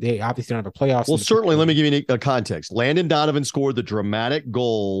 They obviously don't have a playoffs. Well, certainly, let me give you a context. Landon Donovan scored the dramatic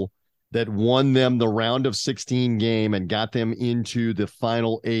goal that won them the round of 16 game and got them into the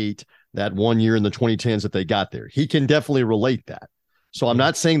final 8 that 1 year in the 2010s that they got there. He can definitely relate that. So I'm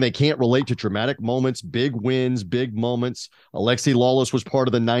not saying they can't relate to dramatic moments, big wins, big moments. Alexi Lawless was part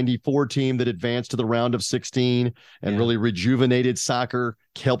of the 94 team that advanced to the round of 16 and really rejuvenated soccer,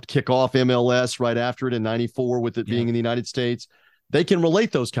 helped kick off MLS right after it in 94 with it being in the United States. They can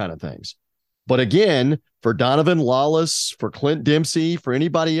relate those kind of things. But again, for Donovan, Lawless, for Clint Dempsey, for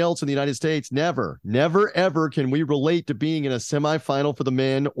anybody else in the United States, never, ever can we relate to being in a semifinal for the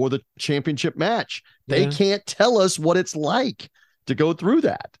men or the championship match. They can't tell us what it's like to go through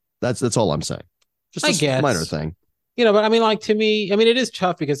that. That's all I'm saying. Just a minor thing. But I mean, to me, it is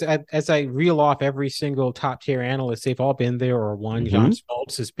tough because as I reel off every single top tier analyst, they've all been there or won. John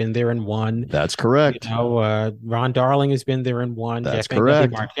Smoltz has been there and won. That's correct. Ron Darling has been there and won. That's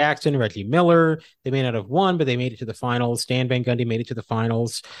correct. Mark Jackson, Reggie Miller. They may not have won, but they made it to the finals. Stan Van Gundy made it to the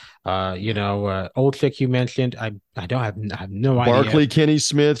finals. Olczyk, you mentioned. I have no idea. Barkley, Kenny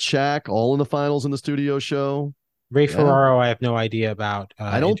Smith, Shaq, all in the finals in the studio show. Ray Ferraro, I have no idea about.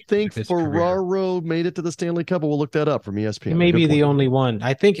 I don't think Ferraro made it to the Stanley Cup, but we'll look that up from ESPN. He may be the only one.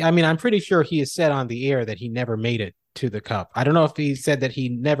 I'm pretty sure he has said on the air that he never made it to the Cup. I don't know if he said that he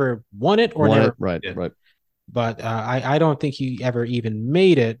never won it or never. Right. But I don't think he ever even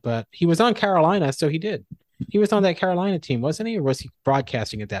made it, but he was on Carolina, so he did. He was on that Carolina team, wasn't he? Or was he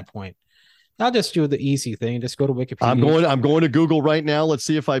broadcasting at that point? I'll just do the easy thing. Just go to Wikipedia. I'm going to Google right now. Let's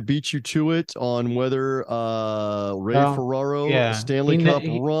see if I beat you to it on whether Ray Ferraro Stanley Cup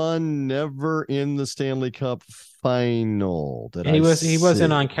run, never in the Stanley Cup final. He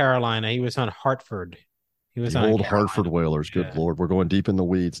wasn't on Carolina. He was on Hartford. He was on old Hartford Whalers. Good Lord, we're going deep in the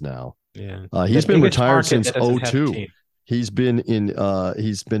weeds now. Yeah, he's been retired since 2002. He's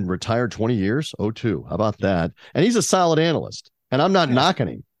been retired 20 years. 2002. How about that? And he's a solid analyst. And I'm not knocking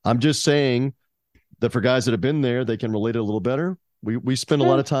him. I'm just saying that for guys that have been there, they can relate it a little better. We spend a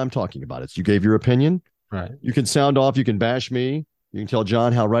lot of time talking about it. So you gave your opinion. Right. You can sound off. You can bash me. You can tell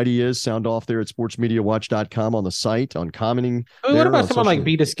John how right he is. Sound off there at sportsmediawatch.com on the site, on commenting. What about someone like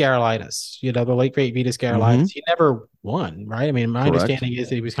Vitas Garlaitis? The late great Vitas Garlaitis. He never won, right? I mean, my understanding is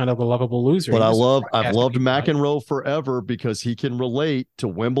that he was kind of a lovable loser. But I've loved McEnroe forever because he can relate to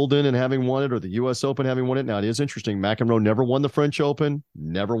Wimbledon and having won it, or the U.S. Open having won it. Now, it is interesting. McEnroe never won the French Open,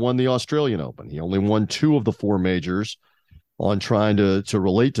 never won the Australian Open. He only won 2 of the 4 majors on trying to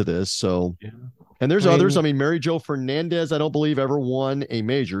relate to this. So. Yeah. And there's others. Mary Jo Fernandez, I don't believe ever won a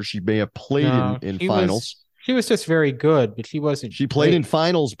major. She may have played in finals. She was just very good, but she wasn't. She played in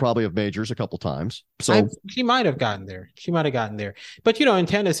finals probably of majors a couple times. So she might have gotten there. But, in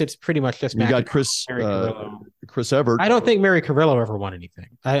tennis, it's pretty much just you got Chris Evert. I don't think Mary Carrillo ever won anything.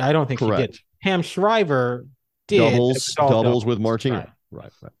 I don't think Correct. she did. Pam Shriver did. Doubles with Martina.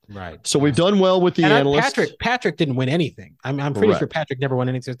 Right. So we've done well with the analysts. Patrick didn't win anything. I'm pretty sure Patrick never won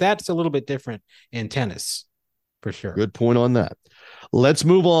anything. So that's a little bit different in tennis, for sure. Good point on that. Let's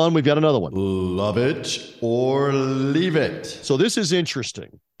move on. We've got another one. Love it or leave it. So this is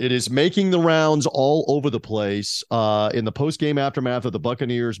interesting. It is making the rounds all over the place in the post-game aftermath of the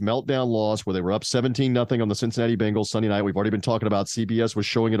Buccaneers' meltdown loss where they were up 17-0 on the Cincinnati Bengals Sunday night. We've already been talking about CBS was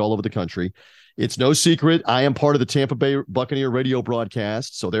showing it all over the country. It's no secret. I am part of the Tampa Bay Buccaneer radio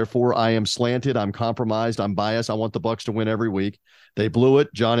broadcast, so therefore I am slanted. I'm compromised. I'm biased. I want the Bucs to win every week. They blew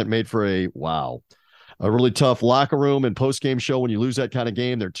it. John, it made for a really tough locker room and post-game show. When you lose that kind of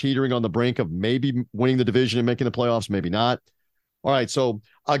game, they're teetering on the brink of maybe winning the division and making the playoffs, maybe not. All right, so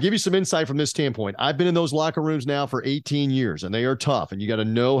I'll give you some insight from this standpoint. I've been in those locker rooms now for 18 years, and they are tough, and you got to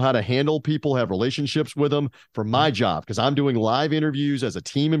know how to handle people, have relationships with them for my job, because I'm doing live interviews as a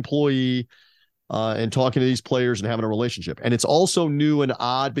team employee and talking to these players and having a relationship. And it's also new and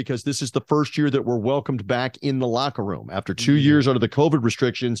odd because this is the first year that we're welcomed back in the locker room. After 2 years under the COVID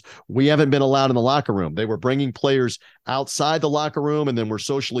restrictions, we haven't been allowed in the locker room. They were bringing players outside the locker room, and then we're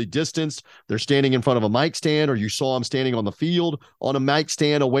socially distanced. They're standing in front of a mic stand, or you saw them standing on the field on a mic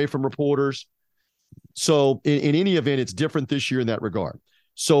stand away from reporters. So in any event, it's different this year in that regard.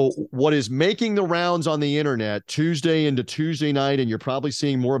 So what is making the rounds on the internet Tuesday into Tuesday night, and you're probably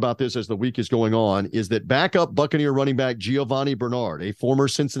seeing more about this as the week is going on, is that backup Buccaneer running back Giovanni Bernard, a former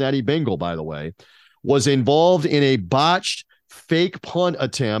Cincinnati Bengal, by the way, was involved in a botched fake punt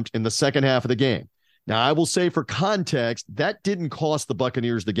attempt in the second half of the game. Now, I will say for context, that didn't cost the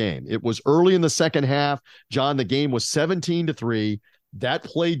Buccaneers the game. It was early in the second half. John, the game was 17-3. That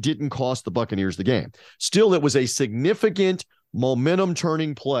play didn't cost the Buccaneers the game. Still, it was a significant momentum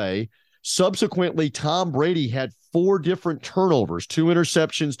turning play. Subsequently, Tom Brady had 4 different turnovers, 2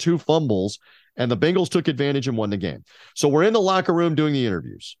 interceptions, 2 fumbles, and the Bengals took advantage and won the game. So we're in the locker room doing the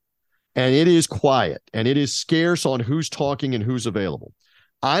interviews, and it is quiet, and it is scarce on who's talking and who's available.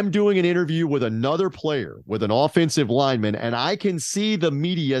 I'm doing an interview with another player, with an offensive lineman, and I can see the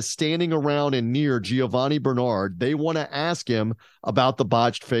media standing around and near Giovanni Bernard. They want to ask him about the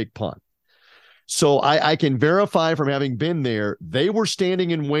botched fake punt. So I can verify from having been there, they were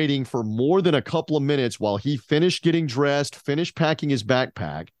standing and waiting for more than a couple of minutes while he finished getting dressed, finished packing his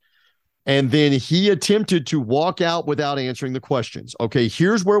backpack, and then he attempted to walk out without answering the questions. Okay,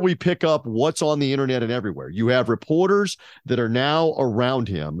 here's where we pick up what's on the internet and everywhere. You have reporters that are now around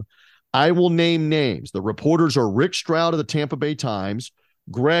him. I will name names. The reporters are Rick Stroud of the Tampa Bay Times,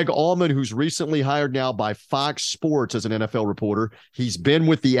 Greg Allman, who's recently hired now by Fox Sports as an NFL reporter. He's been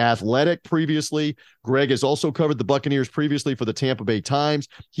with The Athletic previously. Greg has also covered the Buccaneers previously for the Tampa Bay Times.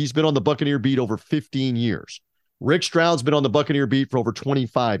 He's been on the Buccaneer beat over 15 years. Rick Stroud's been on the Buccaneer beat for over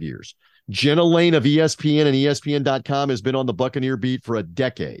 25 years. Jenna Lane of ESPN and ESPN.com has been on the Buccaneer beat for a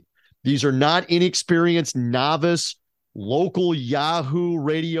decade. These are not inexperienced, novice, local Yahoo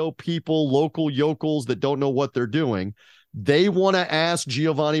radio people, local yokels that don't know what they're doing. They want to ask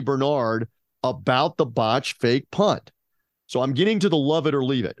Giovanni Bernard about the botched fake punt. So I'm getting to the love it or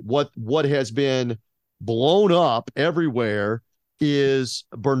leave it. What has been blown up everywhere is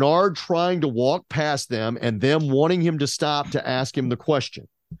Bernard trying to walk past them and them wanting him to stop to ask him the question.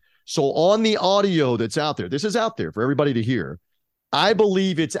 So on the audio that's out there, this is out there for everybody to hear. I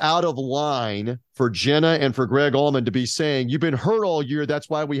believe it's out of line for Jenna and for Greg Allman to be saying, you've been hurt all year. That's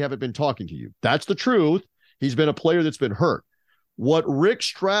why we haven't been talking to you. That's the truth. He's been a player that's been hurt. What Rick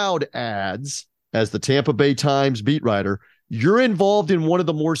Stroud adds as the Tampa Bay Times beat writer, you're involved in one of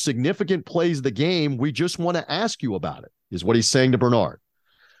the more significant plays of the game. We just want to ask you about it, is what he's saying to Bernard.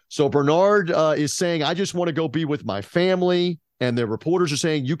 So Bernard is saying, I just want to go be with my family. And the reporters are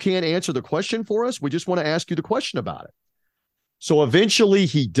saying, you can't answer the question for us. We just want to ask you the question about it. So eventually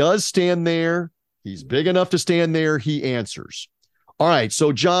he does stand there. He's big enough to stand there. He answers. All right,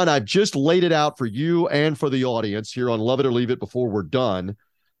 so John, I've just laid it out for you and for the audience here on Love It or Leave It before we're done.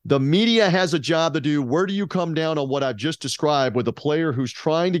 The media has a job to do. Where do you come down on what I've just described with a player who's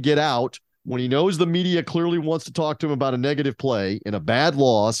trying to get out when he knows the media clearly wants to talk to him about a negative play, in a bad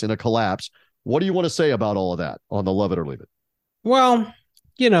loss, in a collapse? What do you want to say about all of that on the Love It or Leave It? Well,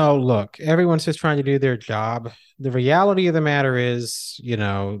 look, everyone's just trying to do their job. The reality of the matter is,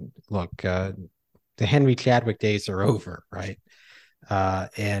 the Henry Chadwick days are over, right?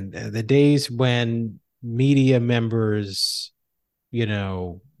 And the days when media members,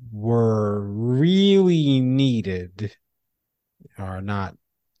 were really needed are not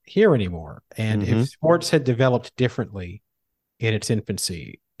here anymore. And if sports had developed differently in its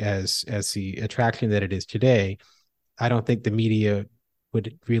infancy as the attraction that it is today, I don't think the media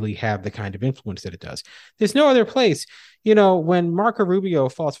would really have the kind of influence that it does. There's no other place. When Marco Rubio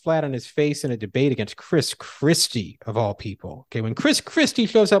falls flat on his face in a debate against Chris Christie, of all people, okay, when Chris Christie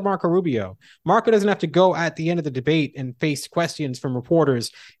shows up Marco doesn't have to go at the end of the debate and face questions from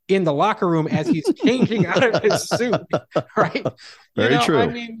reporters in the locker room as he's changing out of his suit, right? Very true. I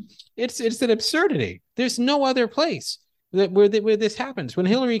mean, it's an absurdity. There's no other place where this happens. When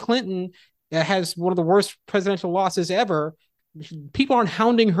Hillary Clinton has one of the worst presidential losses ever, people aren't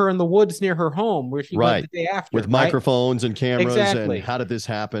hounding her in the woods near her home where she went the day after. With microphones and cameras. Exactly. And how did this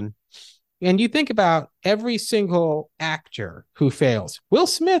happen? And you think about every single actor who fails. Will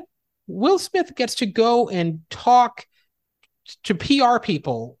Smith gets to go and talk to PR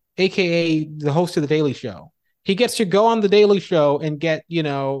people, aka the host of The Daily Show. He gets to go on The Daily Show and get,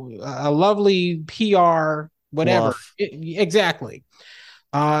 a lovely PR, whatever. Exactly.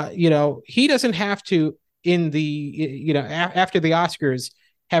 He doesn't have to, in the after the Oscars,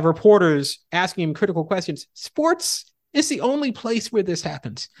 have reporters asking him critical questions. Sports is the only place where this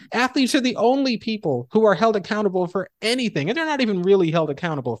happens. Athletes are the only people who are held accountable for anything, and they're not even really held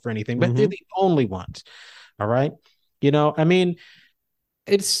accountable for anything, but they're the only ones. All right, Donald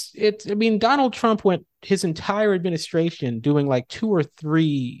Trump went his entire administration doing like 2 or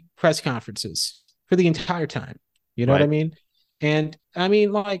 3 press conferences for the entire time. You know what I mean? And I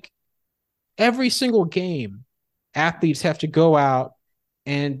mean, like, every single game, athletes have to go out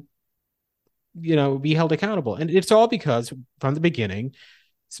and, be held accountable. And it's all because from the beginning,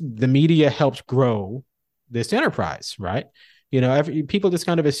 the media helped grow this enterprise, right? People just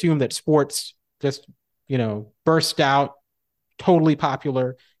kind of assume that sports just, burst out, totally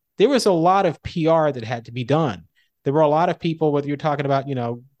popular. There was a lot of PR that had to be done. There were a lot of people, whether you're talking about,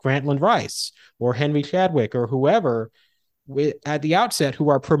 Grantland Rice or Henry Chadwick or whoever, at the outset, who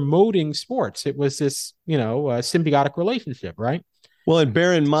are promoting sports. It was this, symbiotic relationship, right? Well, and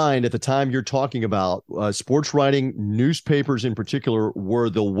bear in mind, at the time you're talking about, sports writing, newspapers in particular, were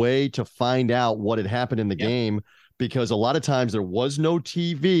the way to find out what had happened in the game, because a lot of times there was no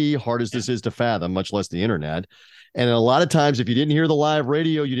TV, hard as this is to fathom, much less the internet. And a lot of times, if you didn't hear the live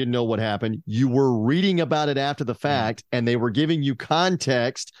radio, you didn't know what happened. You were reading about it after the fact, and they were giving you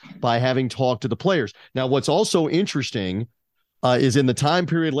context by having talked to the players. Now, what's also interesting is in the time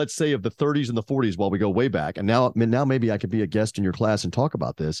period, let's say, of the 30s and the 40s, while we go way back, and now maybe I could be a guest in your class and talk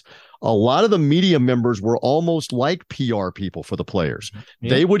about this. A lot of the media members were almost like PR people for the players.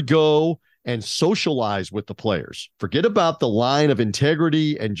 They would go and socialize with the players. Forget about the line of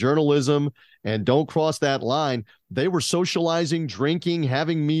integrity and journalism and don't cross that line. They were socializing, drinking,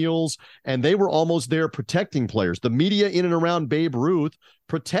 having meals, and they were almost there protecting players. The media in and around Babe Ruth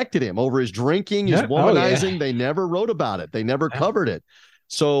protected him over his drinking, his womanizing. They never wrote about it. They never covered it.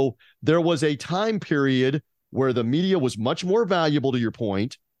 So there was a time period where the media was much more valuable, to your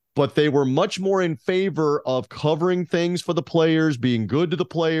point, but they were much more in favor of covering things for the players, being good to the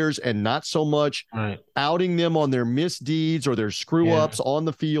players, and not so much outing them on their misdeeds or their screw-ups on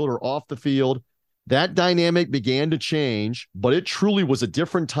the field or off the field. That dynamic began to change, but it truly was a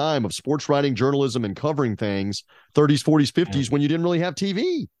different time of sports writing, journalism, and covering things, 30s, 40s, 50s, when you didn't really have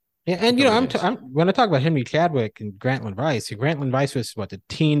TV. Yeah, and I'm when I talk about Henry Chadwick and Grantland Rice, Grantland Rice was the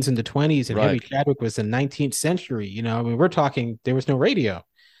teens and the 20s, and Henry Chadwick was the 19th century. We're talking, there was no radio.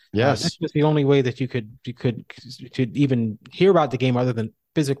 Yes, this was the only way that you could even hear about the game other than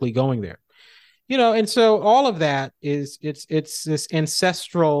physically going there. And so all of that is it's this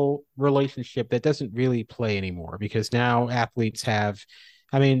ancestral relationship that doesn't really play anymore, because now athletes have,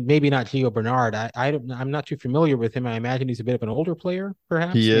 maybe not Gio Bernard. I'm not too familiar with him. I imagine he's a bit of an older player,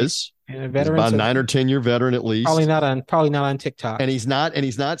 perhaps. He is. And a veteran, he's about 9 or 10 year veteran at least. Probably not on TikTok. And he's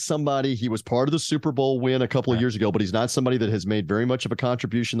not somebody. He was part of the Super Bowl win a couple of years ago, but he's not somebody that has made very much of a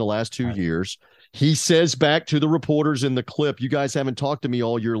contribution the last 2 years. He says back to the reporters in the clip, "You guys haven't talked to me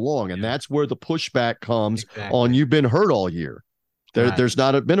all year long," and that's where the pushback comes on. You've been hurt all year. There's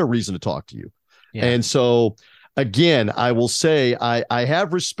not been a reason to talk to you, and so. Again, I will say I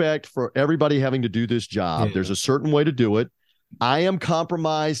have respect for everybody having to do this job. There's a certain way to do it. I am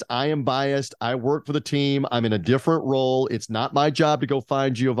compromised. I am biased. I work for the team. I'm in a different role. It's not my job to go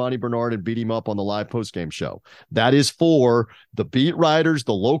find Giovanni Bernard and beat him up on the live postgame show. That is for the beat writers,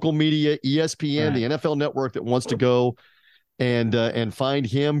 the local media, ESPN, the NFL Network that wants to go and find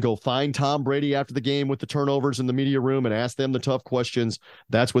him. Go find Tom Brady after the game with the turnovers in the media room and ask them the tough questions.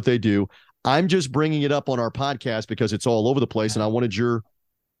 That's what they do. I'm just bringing it up on our podcast because it's all over the place, and I wanted your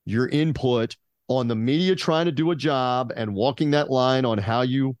your input on the media trying to do a job and walking that line on how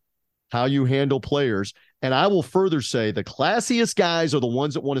you handle players. And I will further say the classiest guys are the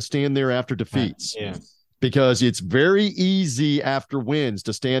ones that want to stand there after defeats. Yeah. Because it's very easy after wins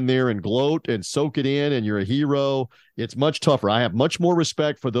to stand there and gloat and soak it in and you're a hero. It's much tougher. I have much more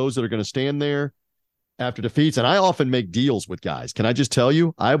respect for those that are going to stand there after defeats. And I often make deals with guys. Can I just tell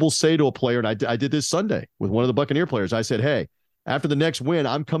you, I will say to a player, and I did this Sunday with one of the Buccaneer players. I said, hey, after the next win,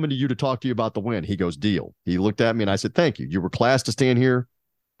 I'm coming to you to talk to you about the win. He goes, deal. He looked at me and I said, thank you. You were class to stand here,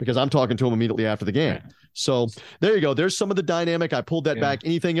 because I'm talking to him immediately after the game. So there you go. There's some of the dynamic. I pulled that back.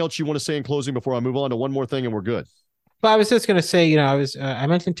 Anything else you want to say in closing before I move on to one more thing and we're good? Well, I was just going to say, I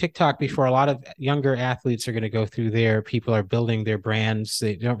mentioned TikTok before. A lot of younger athletes are going to go through there. People are building their brands.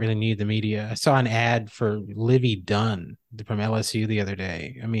 They don't really need the media. I saw an ad for Livy Dunn from LSU the other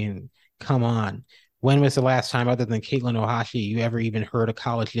day. I mean, come on. When was the last time, other than Caitlin Ohashi, you ever even heard a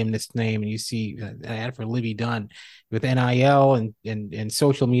college gymnast's name? And you see an ad for Livy Dunn with NIL and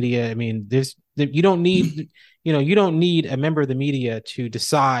social media. I mean, you don't need a member of the media to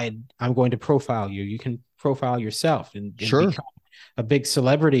decide I'm going to profile you. You can profile yourself and become a big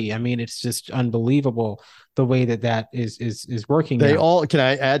celebrity. I mean, it's just unbelievable the way that is working. They all, can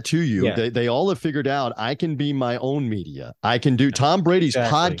I add to you? Yeah. They all have figured out I can be my own media. I can do Tom Brady's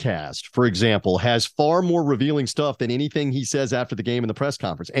podcast, for example, has far more revealing stuff than anything he says after the game in the press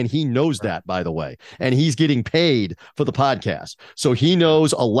conference. And he knows that, by the way, and he's getting paid for the podcast. So he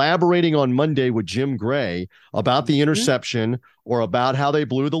knows elaborating on Monday with Jim Gray about the interception or about how they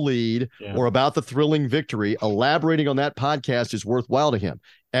blew the lead or about the thrilling victory, elaborating on that podcast is worthwhile to him.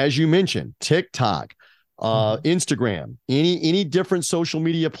 As you mentioned, TikTok, Instagram, any different social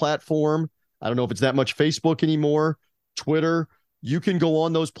media platform. I don't know if it's that much Facebook anymore, Twitter. You can go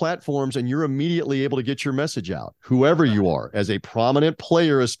on those platforms and you're immediately able to get your message out. Whoever you are, as a prominent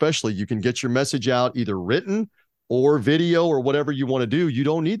player, especially, you can get your message out either written or video or whatever you want to do. You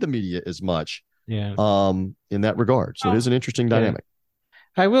don't need the media as much in that regard. So it is an interesting dynamic.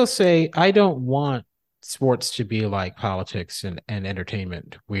 I will say, I don't want sports to be like politics and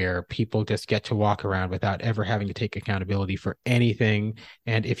entertainment, where people just get to walk around without ever having to take accountability for anything.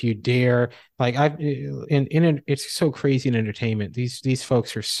 And if you dare, like it's so crazy in entertainment. These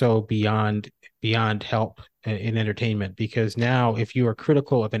folks are so beyond help in entertainment, because now if you are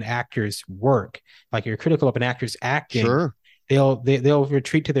critical of an actor's work, like you're critical of an actor's acting, they'll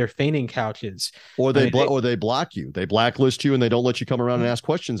retreat to their fainting couches, or they block you, they blacklist you, and they don't let you come around and ask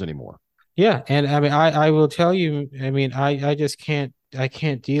questions anymore. Yeah. And I mean, I will tell you, I mean, I just can't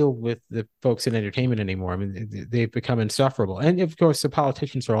deal with the folks in entertainment anymore. I mean, they've become insufferable. And of course, the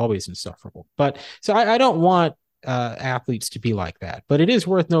politicians are always insufferable. But so I don't want athletes to be like that. But it is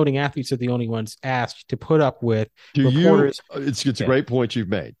worth noting athletes are the only ones asked to put up with reporters. It's a great point you've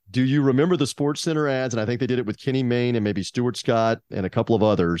made. Do you remember the SportsCenter ads? And I think they did it with Kenny Mayne and maybe Stuart Scott and a couple of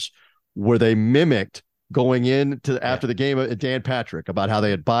others, where they mimicked going into after the game at Dan Patrick about how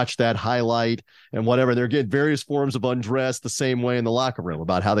they had botched that highlight and whatever. They're getting various forms of undress the same way in the locker room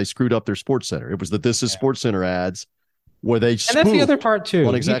about how they screwed up their SportsCenter. It was the This Is SportsCenter ads where they and that's the other part too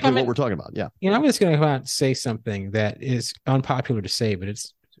on exactly what we're talking about. Yeah. I'm just going to come out and say something that is unpopular to say, but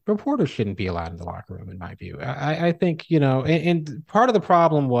reporters shouldn't be allowed in the locker room, in my view. I think, and part of the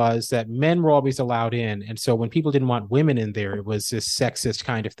problem was that men were always allowed in. And so when people didn't want women in there, it was this sexist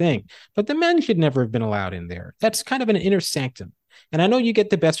kind of thing. But the men should never have been allowed in there. That's kind of an inner sanctum. And I know you get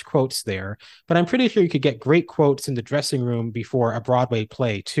the best quotes there, but I'm pretty sure you could get great quotes in the dressing room before a Broadway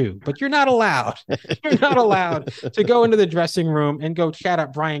play too. But you're not allowed. You're not allowed to go into the dressing room and go chat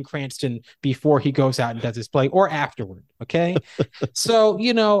up Bryan Cranston before he goes out and does his play, or afterward. Okay. So,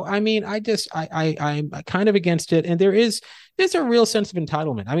 I mean, I'm kind of against it. And there's a real sense of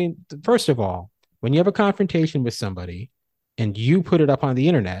entitlement. I mean, first of all, when you have a confrontation with somebody and you put it up on the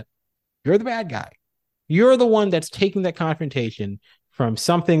internet, you're the bad guy. You're the one that's taking that confrontation from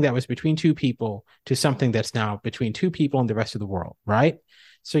something that was between two people to something that's now between two people and the rest of the world, right?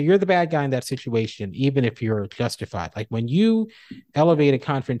 So you're the bad guy in that situation, even if you're justified. Like when you elevate a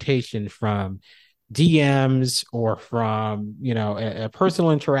confrontation from DMs or from, a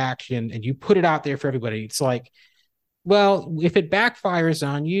personal interaction, and you put it out there for everybody, it's like, well, if it backfires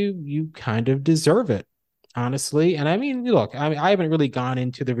on you, you kind of deserve it, honestly. And I mean, look, I haven't really gone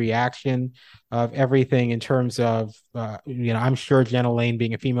into the reaction of everything in terms of, I'm sure Jenna Lane,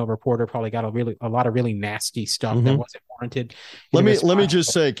 being a female reporter, probably got a lot of really nasty stuff that wasn't warranted. Let me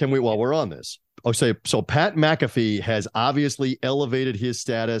just say, while we're on this, I'll say, so Pat McAfee has obviously elevated his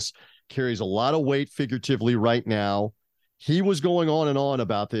status, carries a lot of weight figuratively right now. He was going on and on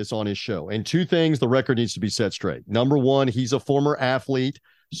about this on his show. And two things, the record needs to be set straight. Number one, he's a former athlete.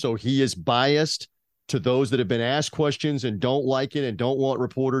 So he is biased to those that have been asked questions and don't like it and don't want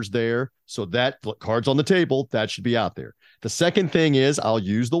reporters there. So that cards on the table, that should be out there. The second thing is, I'll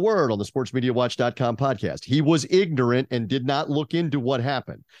use the word on the sportsmediawatch.com podcast. He was ignorant and did not look into what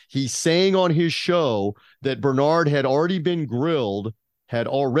happened. He's saying on his show that Bernard had already been grilled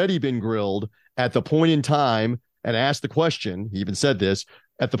at the point in time and asked the question. He even said this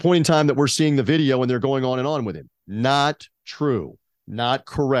at the point in time that we're seeing the video and they're going on and on with him. Not true. Not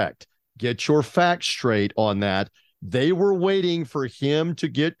correct. Get your facts straight on that. They were waiting for him to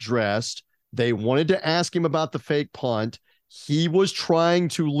get dressed. They wanted to ask him about the fake punt. He was trying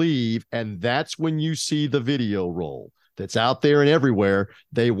to leave, and that's when you see the video roll that's out there and everywhere.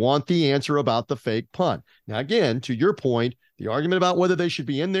 They want the answer about the fake punt. Now, again, to your point, the argument about whether they should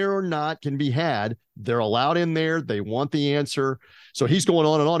be in there or not can be had. They're allowed in there. They want the answer. So he's going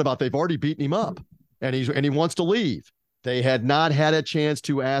on and on about they've already beaten him up, and he wants to leave. They had not had a chance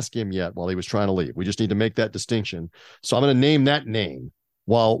to ask him yet while he was trying to leave. We just need to make that distinction. So I'm going to name that name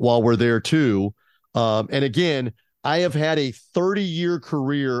while we're there too. And again, I have had a 30-year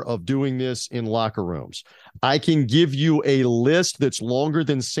career of doing this in locker rooms. I can give you a list that's longer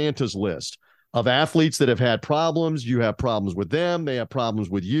than Santa's list of athletes that have had problems. You have problems with them. They have problems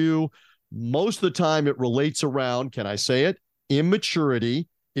with you. Most of the time it relates around, can I say it? Immaturity.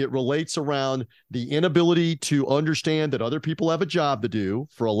 It relates around the inability to understand that other people have a job to do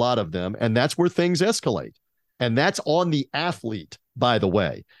for a lot of them. And that's where things escalate. And that's on the athlete, by the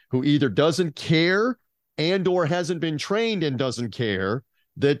way, who either doesn't care and or hasn't been trained and doesn't care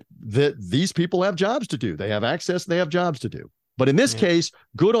that these people have jobs to do. They have access. They have jobs to do. But in this case,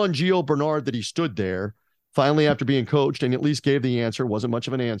 good on Gio Bernard that he stood there finally after being coached and at least gave the answer. Wasn't much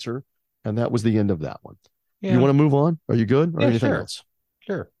of an answer. And that was the end of that one. Yeah. You want to move on? Are you good? Or anything else?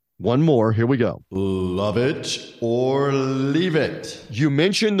 Sure. One more. Here we go. Love it or leave it. You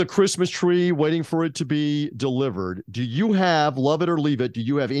mentioned the Christmas tree, waiting for it to be delivered. Do you have, love it or leave it, do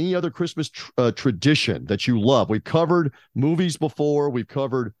you have any other Christmas tradition that you love? We've covered movies before. We've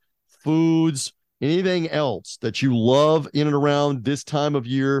covered foods. Anything else that you love in and around this time of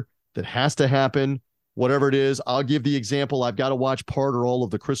year that has to happen, whatever it is? I'll give the example. I've got to watch part or all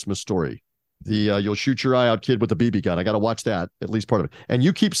of the Christmas Story. The you'll shoot your eye out kid with the BB gun. I got to watch that, at least part of it. And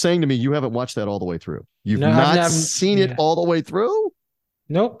you keep saying to me you haven't watched that all the way through. You've not seen it all the way through?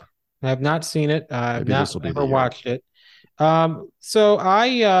 Nope. I have not seen it. I've never watched it. So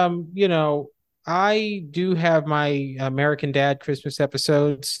I do have my American Dad Christmas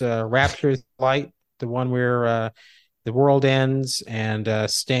episodes, Rapture's Light, the one where the world ends and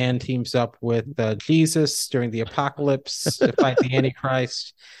Stan teams up with Jesus during the apocalypse to fight the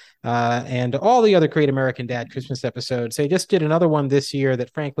Antichrist. And all the other great American Dad Christmas episodes. They just did another one this year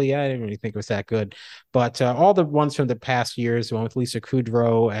that, frankly, I didn't really think was that good. But all the ones from the past years, the one with Lisa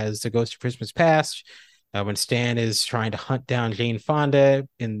Kudrow as the Ghost of Christmas Past, when Stan is trying to hunt down Jane Fonda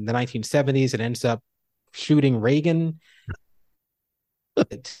in the 1970s and ends up shooting Reagan.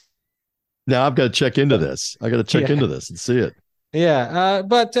 Now I've got to check into this. I got to check into this and see it. Yeah,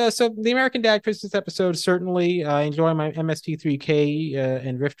 but so the American Dad Christmas episode, certainly I enjoy my MST3K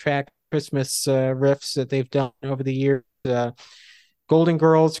and Riff Track Christmas riffs that they've done over the years. Golden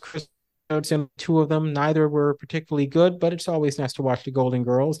Girls Christmas episodes, and two of them, neither were particularly good, but it's always nice to watch the Golden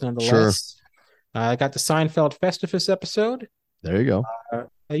Girls nonetheless. Sure. I got the Seinfeld Festivus episode. There you go.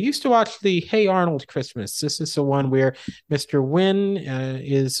 I used to watch the Hey Arnold Christmas. This is the one where Mr. Wynn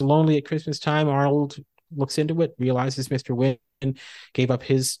is lonely at Christmas time. Arnold looks into it, realizes Mr. Wynn gave up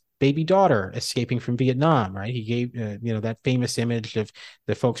his baby daughter escaping from Vietnam, right? He gave, that famous image of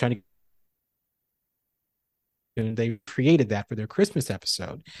the folks trying to, and they created that for their Christmas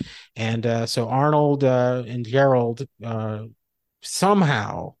episode. And so Arnold and Gerald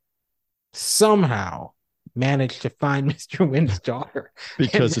somehow managed to find Mr. Wynn's daughter.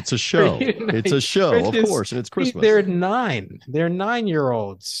 Because it's a show. It's a show, of course, and it's Christmas. They're 9. They're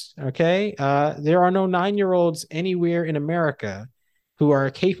 9-year-olds, okay? There are no 9-year-olds anywhere in America who are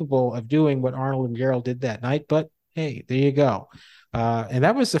capable of doing what Arnold and Gerald did that night, but hey, there you go. And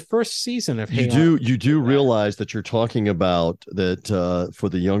that was the first season of Hey Arnold. You do realize that you're talking about that for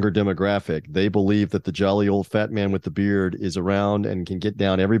the younger demographic, they believe that the jolly old fat man with the beard is around and can get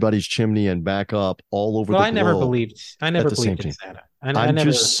down everybody's chimney and back up all over the globe. I never believed in Santa. I'm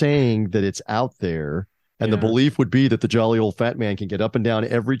just saying that it's out there, and the belief would be that the jolly old fat man can get up and down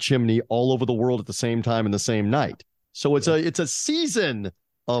every chimney all over the world at the same time in the same night. So it's a season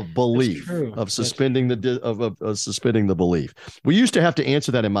of belief, of suspending suspending the belief. We used to have to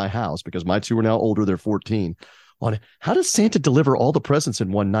answer that in my house because my two are now older. They're 14. On how does Santa deliver all the presents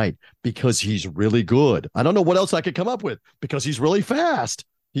in one night? Because he's really good. I don't know what else I could come up with. Because he's really fast.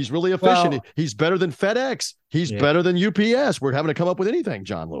 He's really efficient. Well, he's better than FedEx. He's better than UPS. We're having to come up with anything,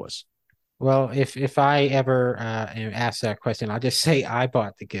 John Lewis. Well, if I ever ask that question, I'll just say I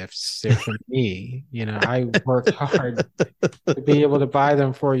bought the gifts. They're for me. I worked hard to be able to buy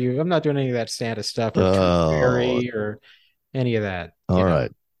them for you. I'm not doing any of that Santa stuff or any of that. All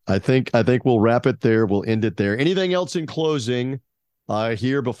right. I think we'll wrap it there. We'll end it there. Anything else in closing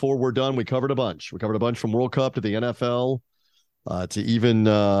here before we're done? We covered a bunch. We covered a bunch from World Cup to the NFL. To even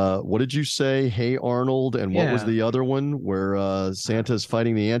what did you say? Hey Arnold, and what was the other one where Santa's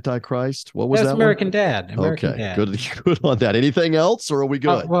fighting the Antichrist? What was that? American one? Dad. American Dad. Good on that. Anything else, or are we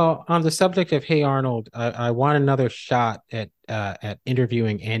good? Well, on the subject of Hey Arnold, I want another shot at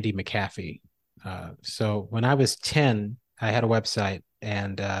interviewing Andy McAfee. So when I was 10, I had a website,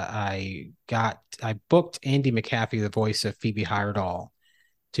 and I booked Andy McAfee, the voice of Phoebe Heyerdahl,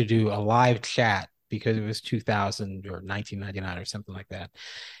 to do a live chat, because it was 2000 or 1999 or something like that.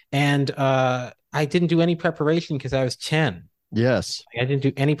 And I didn't do any preparation because I was 10. Yes. I didn't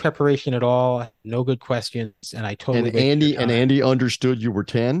do any preparation at all. No good questions. And I totally. And Andy understood you were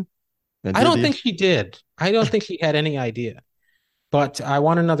 10? I don't think she did. I don't think she had any idea. But I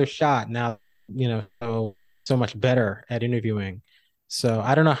want another shot now, so much better at interviewing. So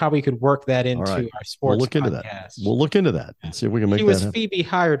I don't know how we could work that into our sports We'll look into that and see if we can make that happen. She was Phoebe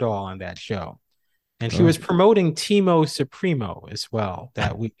Heyerdahl on that show. And she was promoting Timo Supremo as well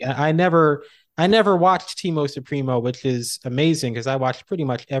that week. I never watched Timo Supremo, which is amazing because I watched pretty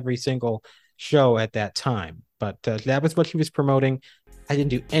much every single show at that time. But that was what she was promoting. I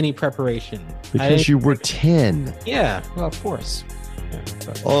didn't do any preparation. Because you were 10. Yeah, well, of course.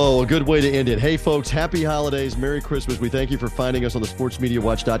 A good way to end it. Hey, folks, happy holidays. Merry Christmas. We thank you for finding us on the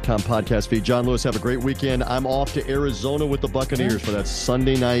sportsmediawatch.com podcast feed. John Lewis, have a great weekend. I'm off to Arizona with the Buccaneers for that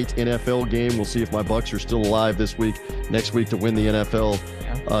Sunday night NFL game. We'll see if my Bucs are still alive this week, next week to win the NFL,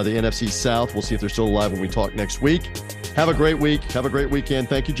 the NFC South. We'll see if they're still alive when we talk next week. Have a great week. Have a great weekend.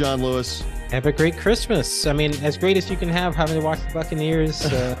 Thank you, John Lewis. Have a great Christmas. I mean, as great as you can have having to watch the Buccaneers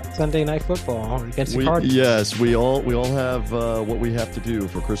Sunday Night Football against the Cardinals. Yes, we all have what we have to do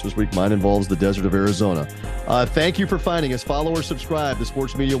for Christmas week. Mine involves the desert of Arizona. Thank you for finding us. Follow or subscribe to the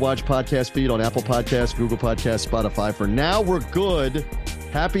Sports Media Watch podcast feed on Apple Podcasts, Google Podcasts, Spotify. For now, we're good.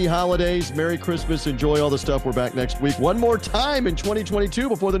 Happy holidays. Merry Christmas. Enjoy all the stuff. We're back next week. One more time in 2022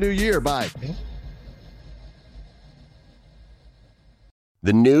 before the new year. Bye.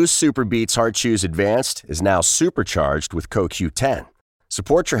 The new Super Beats Heart Chews Advanced is now supercharged with CoQ10.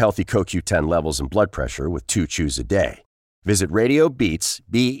 Support your healthy CoQ10 levels and blood pressure with 2 chews a day. Visit RadioBeats,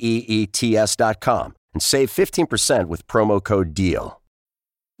 BEETS.com and save 15% with promo code DEAL.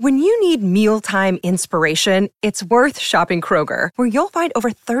 When you need mealtime inspiration, it's worth shopping Kroger, where you'll find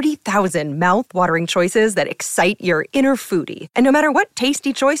over 30,000 mouth-watering choices that excite your inner foodie. And no matter what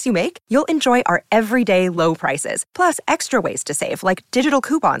tasty choice you make, you'll enjoy our everyday low prices, plus extra ways to save, like digital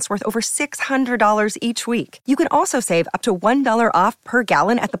coupons worth over $600 each week. You can also save up to $1 off per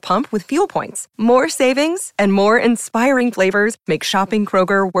gallon at the pump with fuel points. More savings and more inspiring flavors make shopping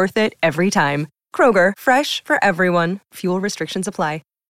Kroger worth it every time. Kroger, fresh for everyone. Fuel restrictions apply.